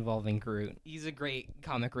everything involving Groot. He's a great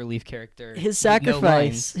comic relief character. His with no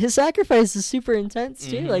sacrifice, lines. is super intense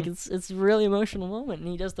too. Mhm. Like it's a really emotional moment, and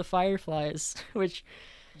he does the fireflies, which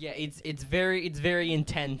Yeah, it's very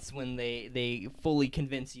intense when they fully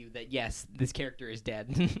convince you that yes, this character is dead,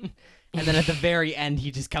 and then at the very end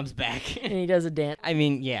he just comes back. and he does a dance. I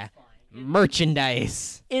mean, yeah,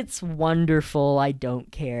 merchandise. It's wonderful. I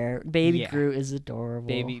don't care. Baby Yeah. Groot is adorable.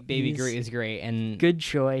 Baby He's Groot is great, and good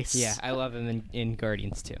choice. yeah, I love him in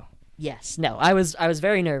Guardians too. Yes. No. I was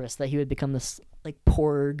very nervous that he would become this like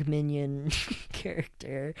Porg minion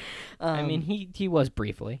character. I mean, he was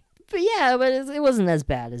briefly. But yeah, but it wasn't as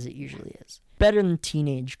bad as it usually is. Better than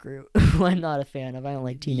Teenage Groot, who I'm not a fan of. I don't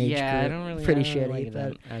like Teenage Yeah, Groot. I don't really. Pretty I don't shitty, like but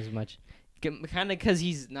them as much. Kind of because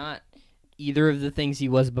he's not either of the things he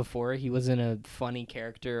was before. He wasn't a funny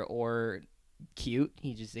character or cute.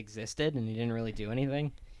 He just existed and he didn't really do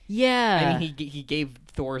anything. yeah, I mean, he gave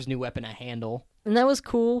Thor's new weapon a handle. and that was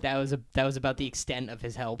cool. That was about the extent of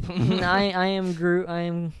his help. I am Groot. I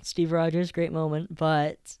am Steve Rogers. Great moment,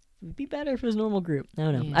 but it'd be better if it was normal Groot. I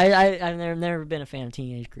don't know. Yeah. I've never been a fan of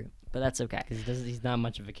Teenage Groot. but that's okay. Because he's not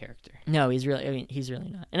much of a character. No, he's really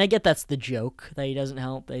not. And I get that's the joke that he doesn't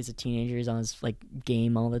help. That he's a teenager, he's on his like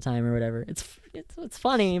game all the time or whatever. It's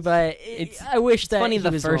funny, but I wish that Funny he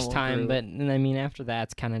the was first normal time, Groot. but I mean after that,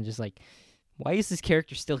 it's kind of just like, why is this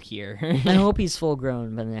character still here? I hope he's full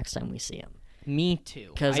grown by the next time we see him. Me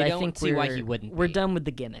too. Because I I don't think see why he wouldn't. We're be. done with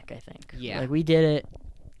the gimmick. I think. Yeah. Like we did it.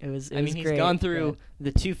 It was He's great, gone through but-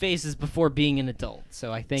 the two phases before being an adult,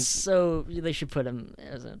 so I think. So they should put him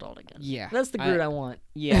as an adult again. Yeah, That's the Groot I want.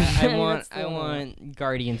 Yeah, I I mean, want that's the one I want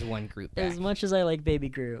Guardians 1 Groot back. As much as I like Baby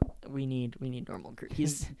Groot, we need normal Groot.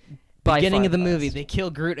 He's by Beginning far of the best. movie, they kill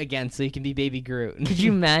Groot again, so he can be Baby Groot. Could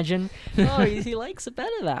you imagine? Oh, he likes it better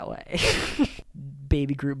that way.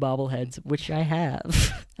 Baby Groot bobbleheads, which I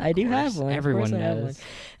have. I do have one. Of Everyone course I have does.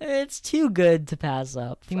 one. It's too good to pass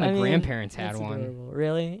up. I think my grandparents had it's one. adorable.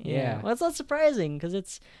 Really? Yeah. Well, it's not surprising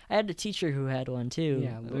because I had a teacher who had one too.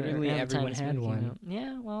 Yeah, around literally the time everyone this had movie came one. out.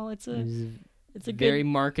 Yeah. Well, it's It a was good. very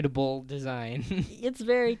marketable design. It's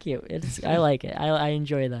very cute. I like it. I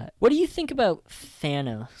enjoy that. What do you think about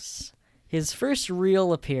Thanos? His first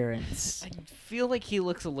real appearance. I feel like he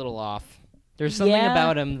looks a little off. There's something Yeah.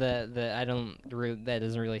 about him that that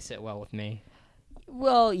doesn't really sit well with me.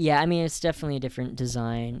 Well, yeah. I mean, it's definitely a different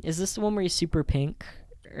design. Is this the one where he's super pink,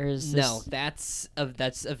 or is this? No, that's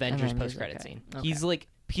Avengers Avengers, post-credit okay. scene. Okay.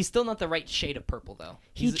 He's still not the right shade of purple though.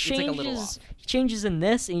 He It's like a little changes. off. He changes in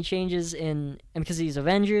this, and he changes in, and because he's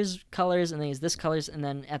Avengers colors, and then he's this colors, and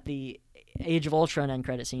then at the Age of Ultron end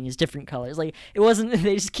credit scene, he's different colors. Like it wasn't.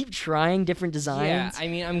 They just keep trying different designs. Yeah, I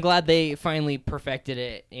mean, I'm glad they finally perfected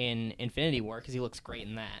it in Infinity War because he looks great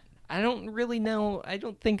in that. I don't really know. I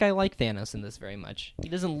don't think I like Thanos in this very much. He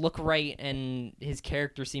doesn't look right, and his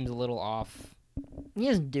character seems a little off. He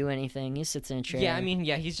doesn't do anything. He sits in a chair. Yeah, I mean,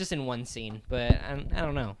 yeah, he's just in one scene, but I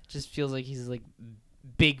don't know. It just feels like he's like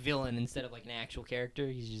big villain instead of like an actual character.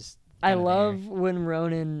 He's just. I kinda love there. when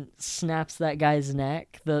Ronan snaps that guy's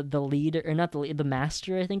neck. The leader, or not the lead, the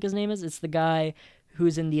master, I think his name is. It's the guy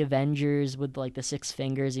who's in the Avengers with like the 6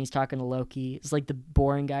 fingers, and he's talking to Loki. It's like the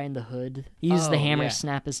boring guy in the hood. He uses the Oh, hammer yeah. to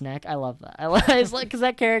snap his neck. I love that. It's like because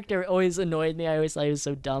that character always annoyed me. I always thought he was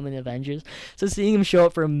so dumb in the Avengers. So seeing him show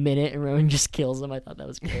up for a minute and Ronan just kills him, I thought that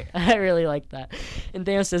was great. I really liked that. And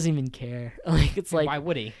Thanos doesn't even care. Like it's like Why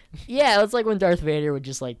would he? yeah, it's like when Darth Vader would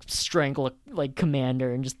just like strangle like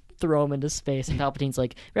Commander and just throw him into space, and Palpatine's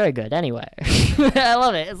like, very good. Anyway, I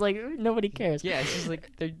love it. It's like nobody cares. Yeah, it's just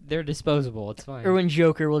like they're disposable. It's fine. Or when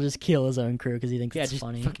Joker will just kill his own crew because he thinks yeah, it's just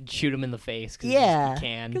funny. fucking shoot him in the face. 'Cause Yeah, he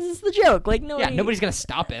can. because it's the joke. Like Yeah, nobody's gonna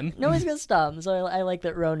stop him. nobody's gonna stop him. So I like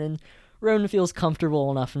that Ronan feels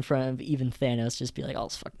comfortable enough in front of even Thanos, just be like, I'll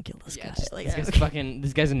just fucking kill this Yeah, guy. just, Like,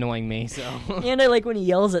 this guy's annoying me. So and I like when he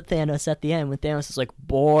yells at Thanos at the end when Thanos is like,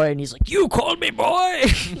 boy, and he's like, you called me boy,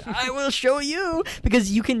 I will show you.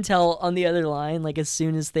 Because you can tell on the other line, like as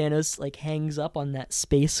soon as Thanos like hangs up on that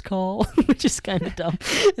space call, which is kind of dumb,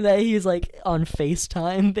 that he's like on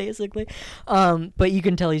FaceTime basically. But you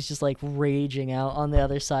can tell he's just like raging out on the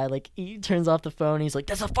other side. Like he turns off the phone, he's like,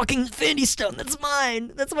 that's a fucking Infinity Stone, that's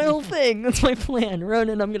mine, that's my whole thing. That's my plan.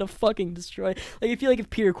 Ronan, I'm gonna fucking destroy. Like I feel like if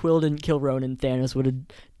Peter Quill didn't kill Ronan, Thanos would have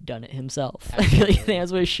done it himself. I feel like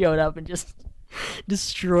Thanos would have showed up and just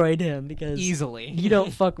destroyed him because easily. you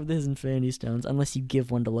don't fuck with his Infinity Stones unless you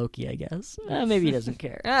give one to Loki, I guess. Maybe he doesn't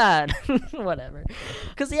care. Whatever.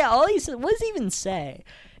 Because yeah, all he said, what does he even say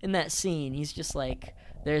in that scene? He's just like,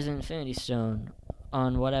 "There's an Infinity Stone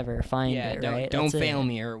on whatever. Find Yeah, it. don't, Right? don't That's fail it.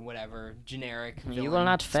 me or whatever. Generic. You villain will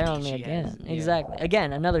not fail speech me he again." has. Yeah. Exactly.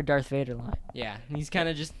 Again, another Darth Vader line. Yeah, he's kind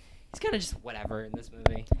of just whatever in this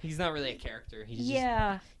movie. He's not really a character.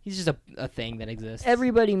 He's just a thing that exists.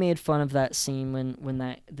 Everybody made fun of that scene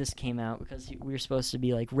when this came out because we were supposed to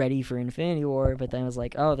be like ready for Infinity War, but then it was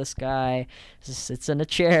like, oh, this guy just sits in a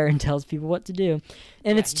chair and tells people what to do,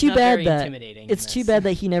 and it's he's too not bad very that intimidating in it's too this. bad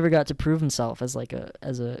that he never got to prove himself as like a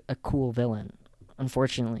cool villain.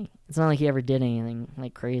 Unfortunately, it's not like he ever did anything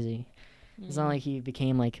like crazy. It's not like he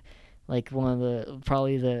became like one of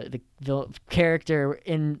the character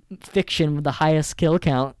in fiction with the highest kill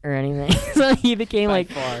count or anything. So he became By like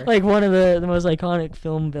far. like one of the most iconic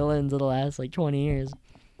film villains of the last like 20 years.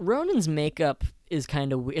 Ronan's makeup is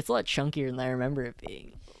kind of it's a lot chunkier than I remember it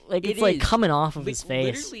being. Like It it's like is. coming off of his face.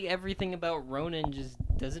 Literally everything about Ronan just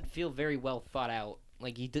doesn't feel very well thought out.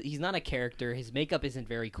 Like he's not a character. His makeup isn't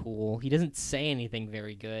very cool. He doesn't say anything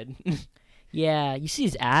very good. Yeah, you see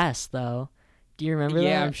his ass though. Do you remember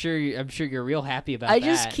yeah, that? I'm sure you're real happy about I that.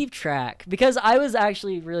 just keep track because I was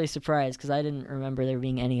actually really surprised because I didn't remember there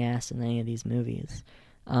being any ass in any of these movies,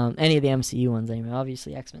 any of the MCU ones anyway.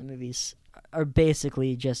 Obviously, X-Men movies are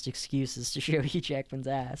basically just excuses to show Hugh Jackman's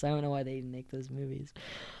ass. I don't know why they even make those movies,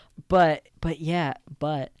 But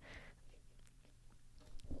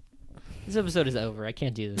This episode is over. I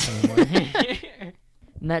can't do this anymore.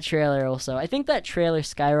 and that trailer also, I think that trailer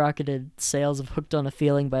skyrocketed sales of Hooked on a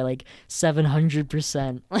Feeling by like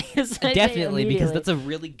 700%. Like, it's like Definitely, because immediately. that's a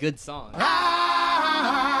really good song.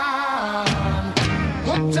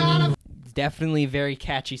 It's definitely a very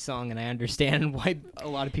catchy song, and I understand why a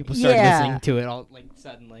lot of people started Yeah. listening to it all like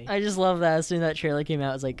suddenly. I just love that. As soon as that trailer came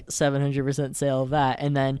out, it was like 700% sale of that,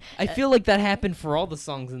 and then I feel like that happened for all the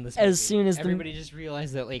songs in this movie. As soon as the- everybody just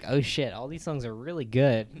realized that, like, oh shit, all these songs are really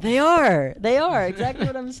good. They are exactly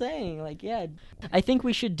what I'm saying. Like, yeah, I think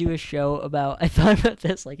we should do a show about. I thought about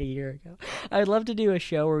this like a year ago. I'd love to do a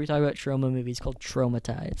show where we talk about trauma movies called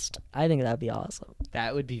Traumatized. I think that'd be awesome.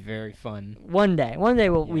 That would be very fun. One day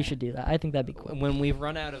we should do that. I think that'd be cool. When we've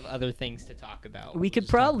run out of other things to talk about, We we'll could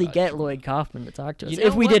just talk probably about get trauma. Lloyd Kaufman to talk to us You know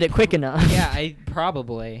if we what? did it quick enough. Yeah, I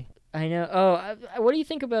probably. I know. Oh, what do you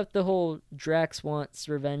think about the whole Drax wants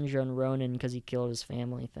revenge on Ronan because he killed his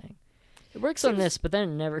family thing? It works on this, but then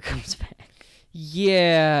it never comes back.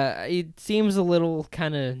 Yeah, it seems a little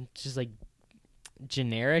kind of just like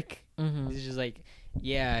generic. Mm-hmm. It's just like,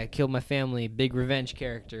 yeah, I killed my family, big revenge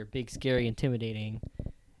character, big, scary, intimidating.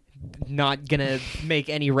 Not gonna make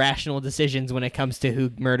any rational decisions when it comes to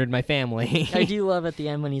who murdered my family. I do love at the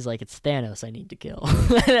end when he's like, "It's Thanos I need to kill."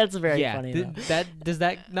 That's very yeah, funny. Though. does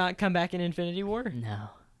that not come back in Infinity War? No.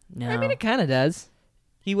 I mean, it kind of does.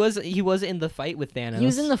 He was in the fight with Thanos. He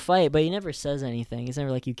was in the fight, but he never says anything. He's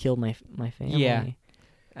never like, "You killed my family." Yeah.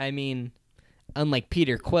 I mean, unlike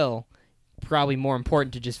Peter Quill, probably more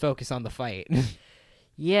important to just focus on the fight.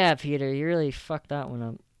 Yeah, Peter, you really fucked that one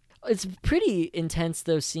up. It's pretty intense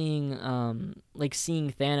though, seeing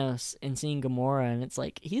Thanos and seeing Gamora, and it's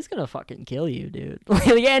like he's gonna fucking kill you, dude. Like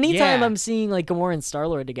anytime Yeah. I'm seeing like Gamora and Star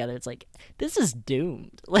Lord together, it's like this is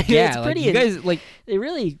doomed. Like yeah, it's like, pretty. you guys like they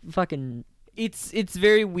really fucking. it's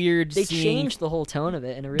very weird. They seeing... changed the whole tone of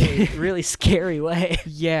it in a really really scary way.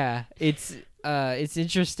 Yeah, it's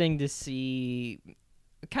interesting to see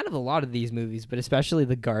kind of a lot of these movies, but especially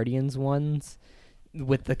the Guardians ones,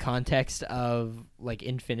 with the context of like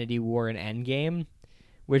Infinity War and Endgame,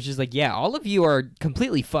 which is like, yeah, all of you are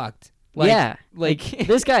completely fucked. Like, yeah, like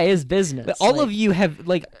this guy is business. but all like, of you have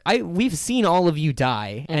we've seen all of you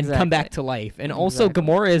die and come back Exactly. to life, and also Exactly.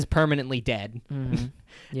 Gamora is permanently dead, mhm.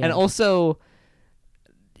 Yeah. and also.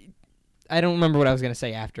 I don't remember what I was gonna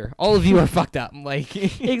say after. All of you are fucked up. Like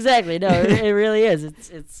Exactly. No, it really is.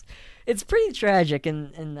 It's pretty tragic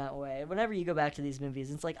in that way. Whenever you go back to these movies,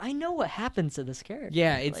 it's like I know what happens to this character.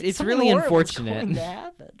 Yeah, it's Like, it's something really horrible's unfortunate. going to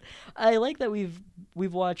happen. I like that we've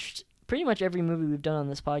watched pretty much every movie we've done on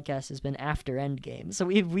this podcast has been after Endgame, so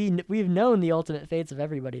we've known the ultimate fates of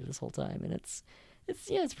everybody this whole time, and it's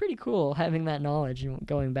pretty cool having that knowledge and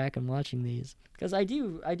going back and watching these, because I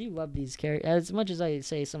do love these characters as much as I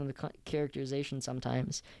say some of the characterization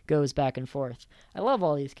sometimes goes back and forth. I love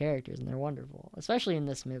all these characters and they're wonderful, especially in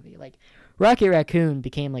this movie. Like Rocket Raccoon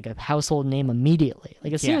became like a household name immediately.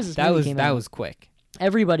 Like as soon as this movie came out, was quick.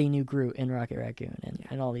 everybody knew Groot and Rocket Raccoon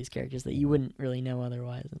and all these characters that you wouldn't really know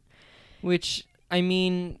otherwise. Which I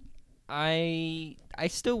mean, I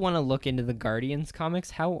still want to look into the Guardians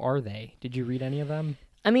comics. How are they? Did you read any of them?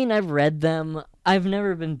 I mean, I've read them. I've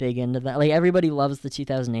never been big into that. Like everybody loves the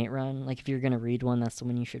 2008 run. Like if you're gonna read one, that's the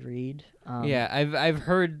one you should read. Yeah, I've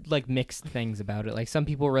heard like mixed things about it. Like some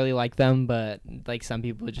people really like them, but like some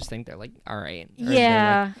people just think they're like all right. Or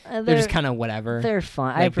Yeah, they're just kind of whatever. they're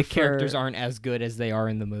fun. Like I prefer the characters aren't as good as they are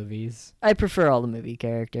in the movies. I prefer all the movie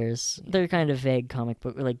characters. They're kind of vague comic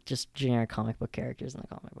book, like just generic comic book characters in the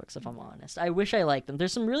comic books. If I'm honest, I wish I liked them.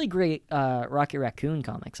 There's some really great Rocket Raccoon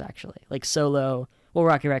comics actually, like Solo. Well,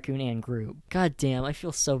 Rocket Raccoon and Groot. God damn, I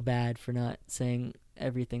feel so bad for not saying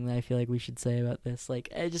everything that I feel like we should say about this. Like,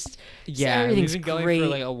 I just Yeah, everything's we've been going great. for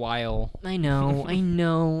like a while. I know.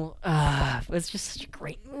 It's just such a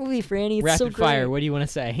great movie, Franny. It's so Rapid great. fire. What do you want to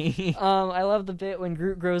say? I love the bit when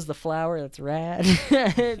Groot grows the flower. That's rad.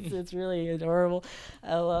 it's really adorable.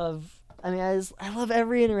 I love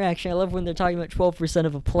every interaction. I love when they're talking about 12%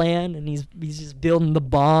 of a plan, and he's just building the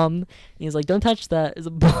bomb. And he's like, "Don't touch that. There's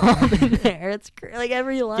a bomb in there." It's great. Like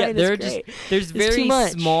every line Yeah, there is are just great. there's It's too very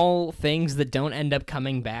much. small things that don't end up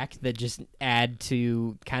coming back that just add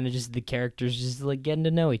to kind of just the characters just like getting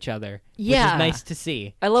to know each other. Which Yeah. is nice to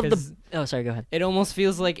see. I love 'cause the. Oh, sorry. Go ahead. It almost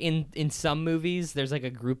feels like in some movies there's like a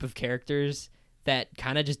group of characters that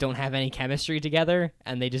kind of just don't have any chemistry together,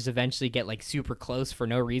 and they just eventually get like super close for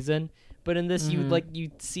no reason. But in this,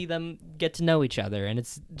 you see them get to know each other, and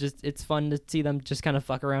it's fun to see them just kind of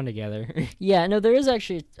fuck around together. Yeah, no, there is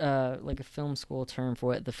actually like a film school term for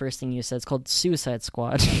what the first thing you said. It's called Suicide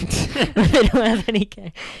Squad. They don't have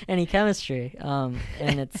any chemistry,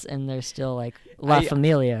 and they're still like La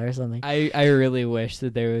Familia or something. I really wish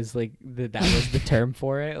that there was like that was the term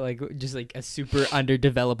for it, like just like a super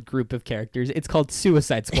underdeveloped group of characters. It's called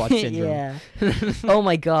Suicide Squad syndrome. Yeah. Oh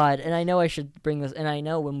my god! And I know I should bring this. And I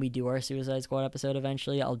know when we do our Suicide Squad episode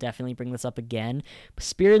eventually, I'll definitely bring this up again.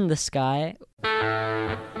 Spirit in the Sky.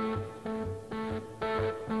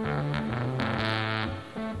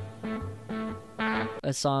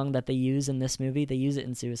 A song that they use in this movie, they use it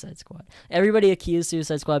in Suicide Squad. Everybody accused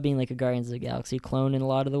Suicide Squad being like a Guardians of the Galaxy clone in a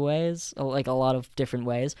lot of the ways, like a lot of different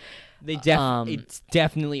ways. They it's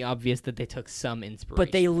definitely obvious that they took some inspiration,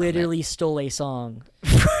 but they literally stole a song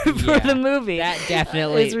for the movie. That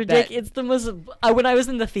definitely, it's ridiculous. It's the most. When I was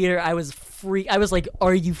in the theater, I was I was like,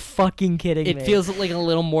 "Are you fucking kidding me?" It feels like a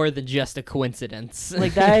little more than just a coincidence.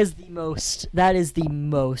 Like that is the most. That is the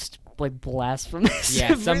most like blasphemous.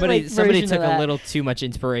 Yeah, somebody took a little too much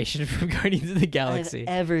inspiration from Guardians of the Galaxy I've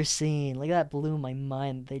ever seen. Like that blew my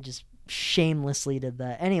mind. They just shamelessly did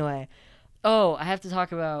that. Anyway, I have to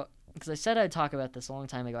talk about, because I said I'd talk about this a long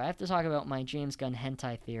time ago. I have to talk about my James Gunn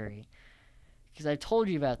hentai theory, because I've told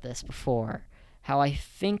you about this before. How I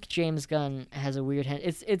think James Gunn has a weird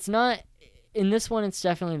It's not in this one. It's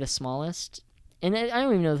definitely the smallest, and I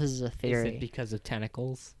don't even know if this is a theory. Is it because of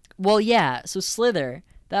tentacles? Well, yeah. So Slither.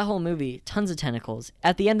 That whole movie, tons of tentacles.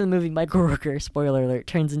 At the end of the movie, Michael Rooker, spoiler alert,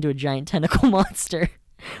 turns into a giant tentacle monster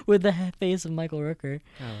with the face of Michael Rooker.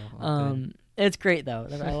 Okay. It's great, though.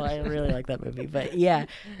 I really like that movie. But yeah,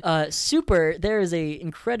 Super, there's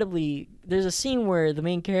a scene where the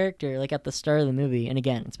main character, like at the start of the movie, and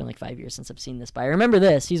again, it's been like 5 years since I've seen this, but I remember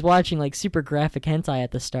this. He's watching like super graphic hentai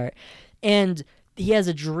at the start. And he has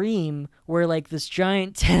a dream where like this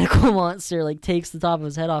giant tentacle monster like takes the top of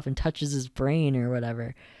his head off and touches his brain or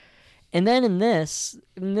whatever. And then in this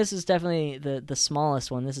is definitely the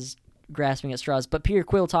smallest one. This is grasping at straws. But Peter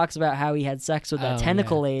Quill talks about how he had sex with that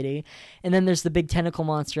tentacle lady. And then there's the big tentacle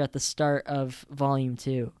monster at the start of Volume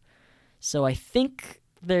 2. So I think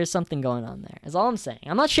there's something going on there. That's all I'm saying.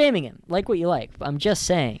 I'm not shaming him. Like what you like. But I'm just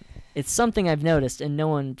saying. It's something I've noticed and no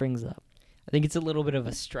one brings up. I think it's a little bit of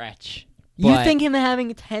a stretch. You think him having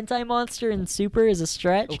a hentai monster in Super is a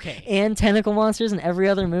stretch? Okay. And tentacle monsters in every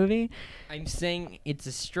other movie? I'm saying it's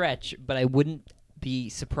a stretch, but I wouldn't be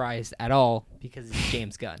surprised at all because it's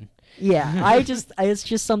James Gunn. Yeah, it's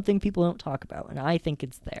just something people don't talk about, and I think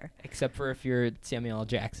it's there. Except for if you're Samuel L.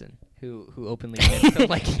 Jackson, who openly admits to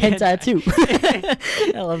liking hentai too.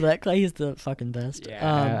 I love that. He's the fucking best. Yeah,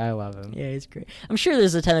 I love him. Yeah, he's great. I'm sure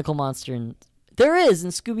there's a tentacle monster in... There is in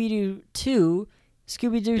Scooby-Doo 2.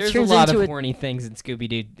 Scooby-Doo There's turns a lot into of horny things in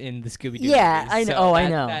Scooby-Doo in the Scooby-Doo Yeah, movies, I know. so I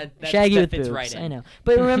know. that Shaggy with fits boobs. Right in. I know.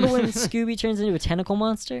 But remember when Scooby turns into a tentacle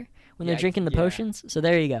monster when they're drinking the potions? So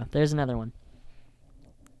there you go. There's another one.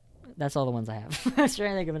 That's all the ones I have. I was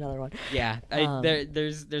trying to think of another one. Yeah,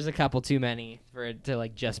 there's a couple too many for it to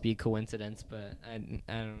like just be coincidence, but I don't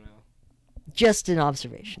know. Just an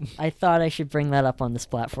observation. I thought I should bring that up on this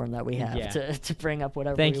platform that we have to bring up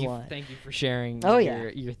whatever we want. Thank you for sharing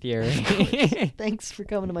your theory. Thanks for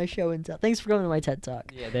coming to my show and thanks for coming to my TED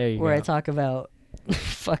Talk. Yeah, there you go. Where I talk about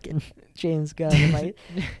fucking James Gunn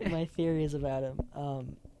and my theories about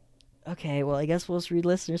him. Okay, well, I guess we'll just read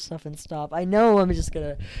listener stuff and stop. I know I'm just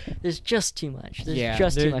gonna... There's just too much.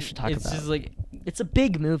 There's too much to talk about. It's just like... It's a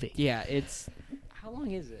big movie. Yeah, it's... How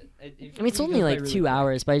long is it? I mean, it's only like really 2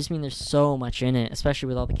 hours, but I just mean there's so much in it, especially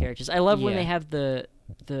with all the characters. I love when they have the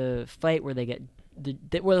fight where they get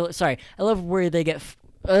I love where they get.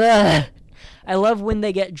 I love when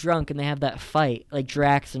they get drunk and they have that fight, like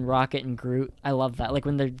Drax and Rocket and Groot. I love that. Like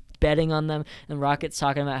when they're betting on them and Rocket's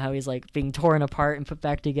talking about how he's like being torn apart and put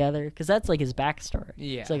back together, because that's like his backstory.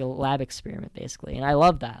 Yeah, it's like a lab experiment basically, and I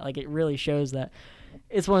love that. Like it really shows that.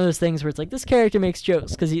 It's one of those things where it's like, this character makes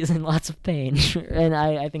jokes because he's in lots of pain. And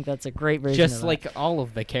I think that's a great version Just of that. like all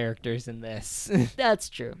of the characters in this. That's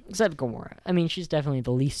true. Except Gamora. I mean, she's definitely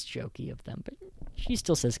the least jokey of them, but she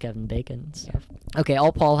still says Kevin Bacon and stuff. Yeah. Okay,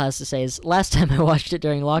 all Paul has to say is, last time I watched it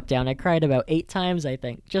during lockdown, I cried about 8 times, I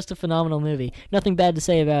think. Just a phenomenal movie. Nothing bad to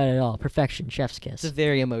say about it at all. Perfection. Chef's kiss. It's a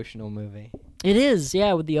very emotional movie. It is,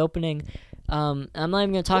 yeah, with the opening. I'm not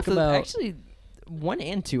even going to talk about... Actually... 1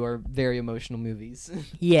 and 2 are very emotional movies.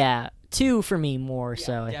 Yeah, 2 for me more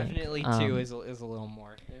so, I think. Definitely 2 is a little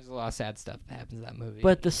more. There's a lot of sad stuff that happens in that movie.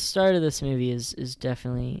 But the start of this movie is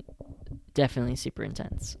definitely super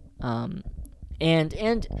intense. And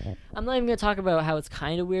I'm not even going to talk about how it's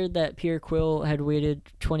kind of weird that Pierre Quill had waited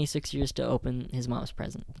 26 years to open his mom's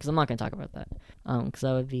present, because I'm not going to talk about that. Because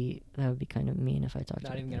that would be kind of mean if I talked about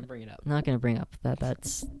Not even that. gonna bring it up. I'm not going to bring up that.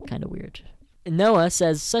 That's kind of weird. Noah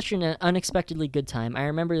says, such an unexpectedly good time. I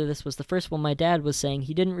remember this was the first one my dad was saying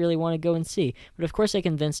he didn't really want to go and see, but of course I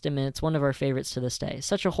convinced him, and it's one of our favorites to this day.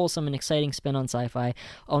 Such a wholesome and exciting spin on sci-fi.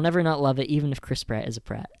 I'll never not love it, even if Chris Pratt is a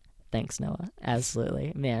Pratt. Thanks, Noah.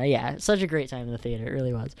 Absolutely. Man, yeah, such a great time in the theater. It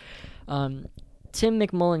really was. Tim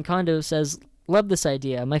McMullen Kondo says, love this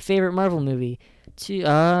idea. My favorite Marvel movie.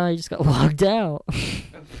 I just got logged out.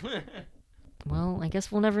 Well, I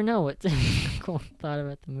guess we'll never know what Tim McMullen thought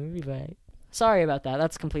about the movie, but sorry about that.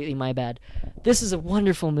 That's completely my bad. This is a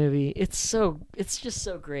wonderful movie. It's just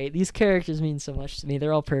so great. These characters mean so much to me.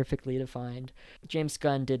 They're all perfectly defined. James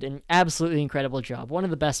Gunn did an absolutely incredible job. One of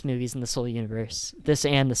the best movies in the Soul universe. This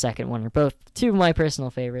and the second one are both two of my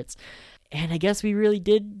personal favorites. And I guess we really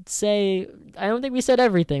did say, I don't think we said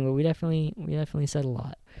everything, but we definitely said a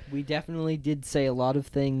lot. We definitely did say a lot of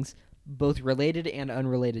things, both related and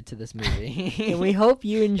unrelated to this movie. And we hope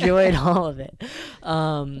you enjoyed all of it.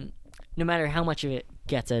 No matter how much of it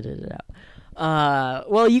gets edited out.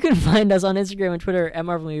 Well, you can find us on Instagram and Twitter at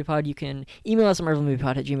Marvel Movie Pod. You can email us at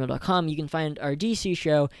marvelmoviepod@gmail.com. You can find our DC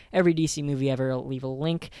show, Every DC Movie Ever. I'll leave a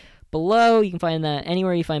link below. You can find that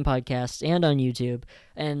anywhere you find podcasts and on YouTube.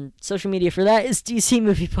 And social media for that is DC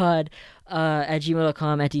Movie Pod at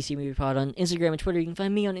gmail.com, at DC Movie Pod on Instagram and Twitter. You can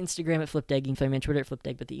find me on Instagram at FlipDeg. You can find me on Twitter at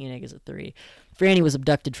FlipDeg, but the Eneg is a 3. Franny was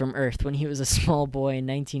abducted from Earth when he was a small boy in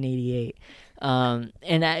 1988.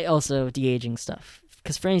 And also de-aging stuff,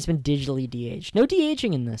 because Franny's been digitally de-aged. No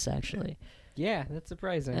de-aging in this, actually. Yeah, that's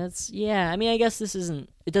surprising. I mean, I guess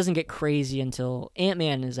it doesn't get crazy until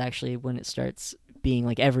Ant-Man is actually when it starts being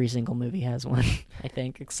like every single movie has one, I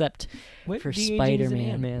think, except for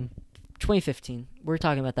Spider-Man. Man. 2015. We're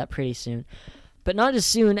talking about that pretty soon. But not as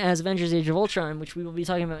soon as Avengers Age of Ultron, which we will be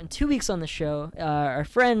talking about in 2 weeks on the show. Our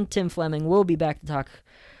friend Tim Fleming will be back to talk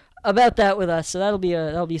about that with us, so that'll be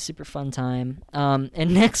a super fun time.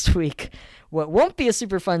 And next week, what won't be a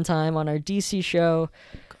super fun time on our DC show,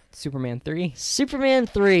 Superman 3. Superman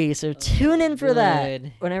 3. So tune in for that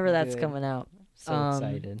Good. whenever that's Good. coming out. So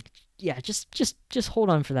excited. Yeah, just hold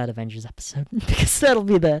on for that Avengers episode, because that'll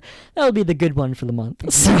be the good one for the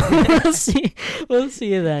month. So we'll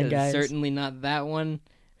see you then, guys. Certainly not that one,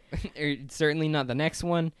 or certainly not the next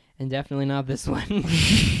one, and definitely not this one.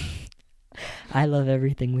 I love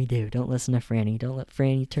everything we do. Don't listen to Franny. Don't let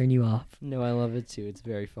Franny turn you off. No, I love it too. It's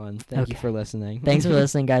very fun. Thank you Okay. for listening. Thanks for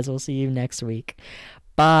listening, guys. We'll see you next week.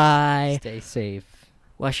 Bye. Stay safe.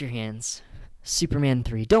 Wash your hands. Superman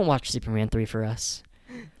 3. Don't watch Superman 3 for us.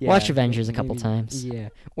 Yeah, Watch Avengers a couple maybe- times. Yeah,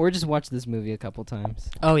 or just watch this movie a couple times.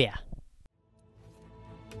 Oh, yeah.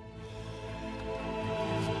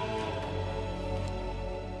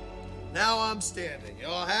 Now I'm standing. You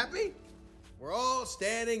all happy? We're all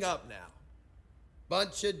standing up now.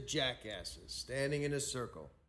 Bunch of jackasses standing in a circle.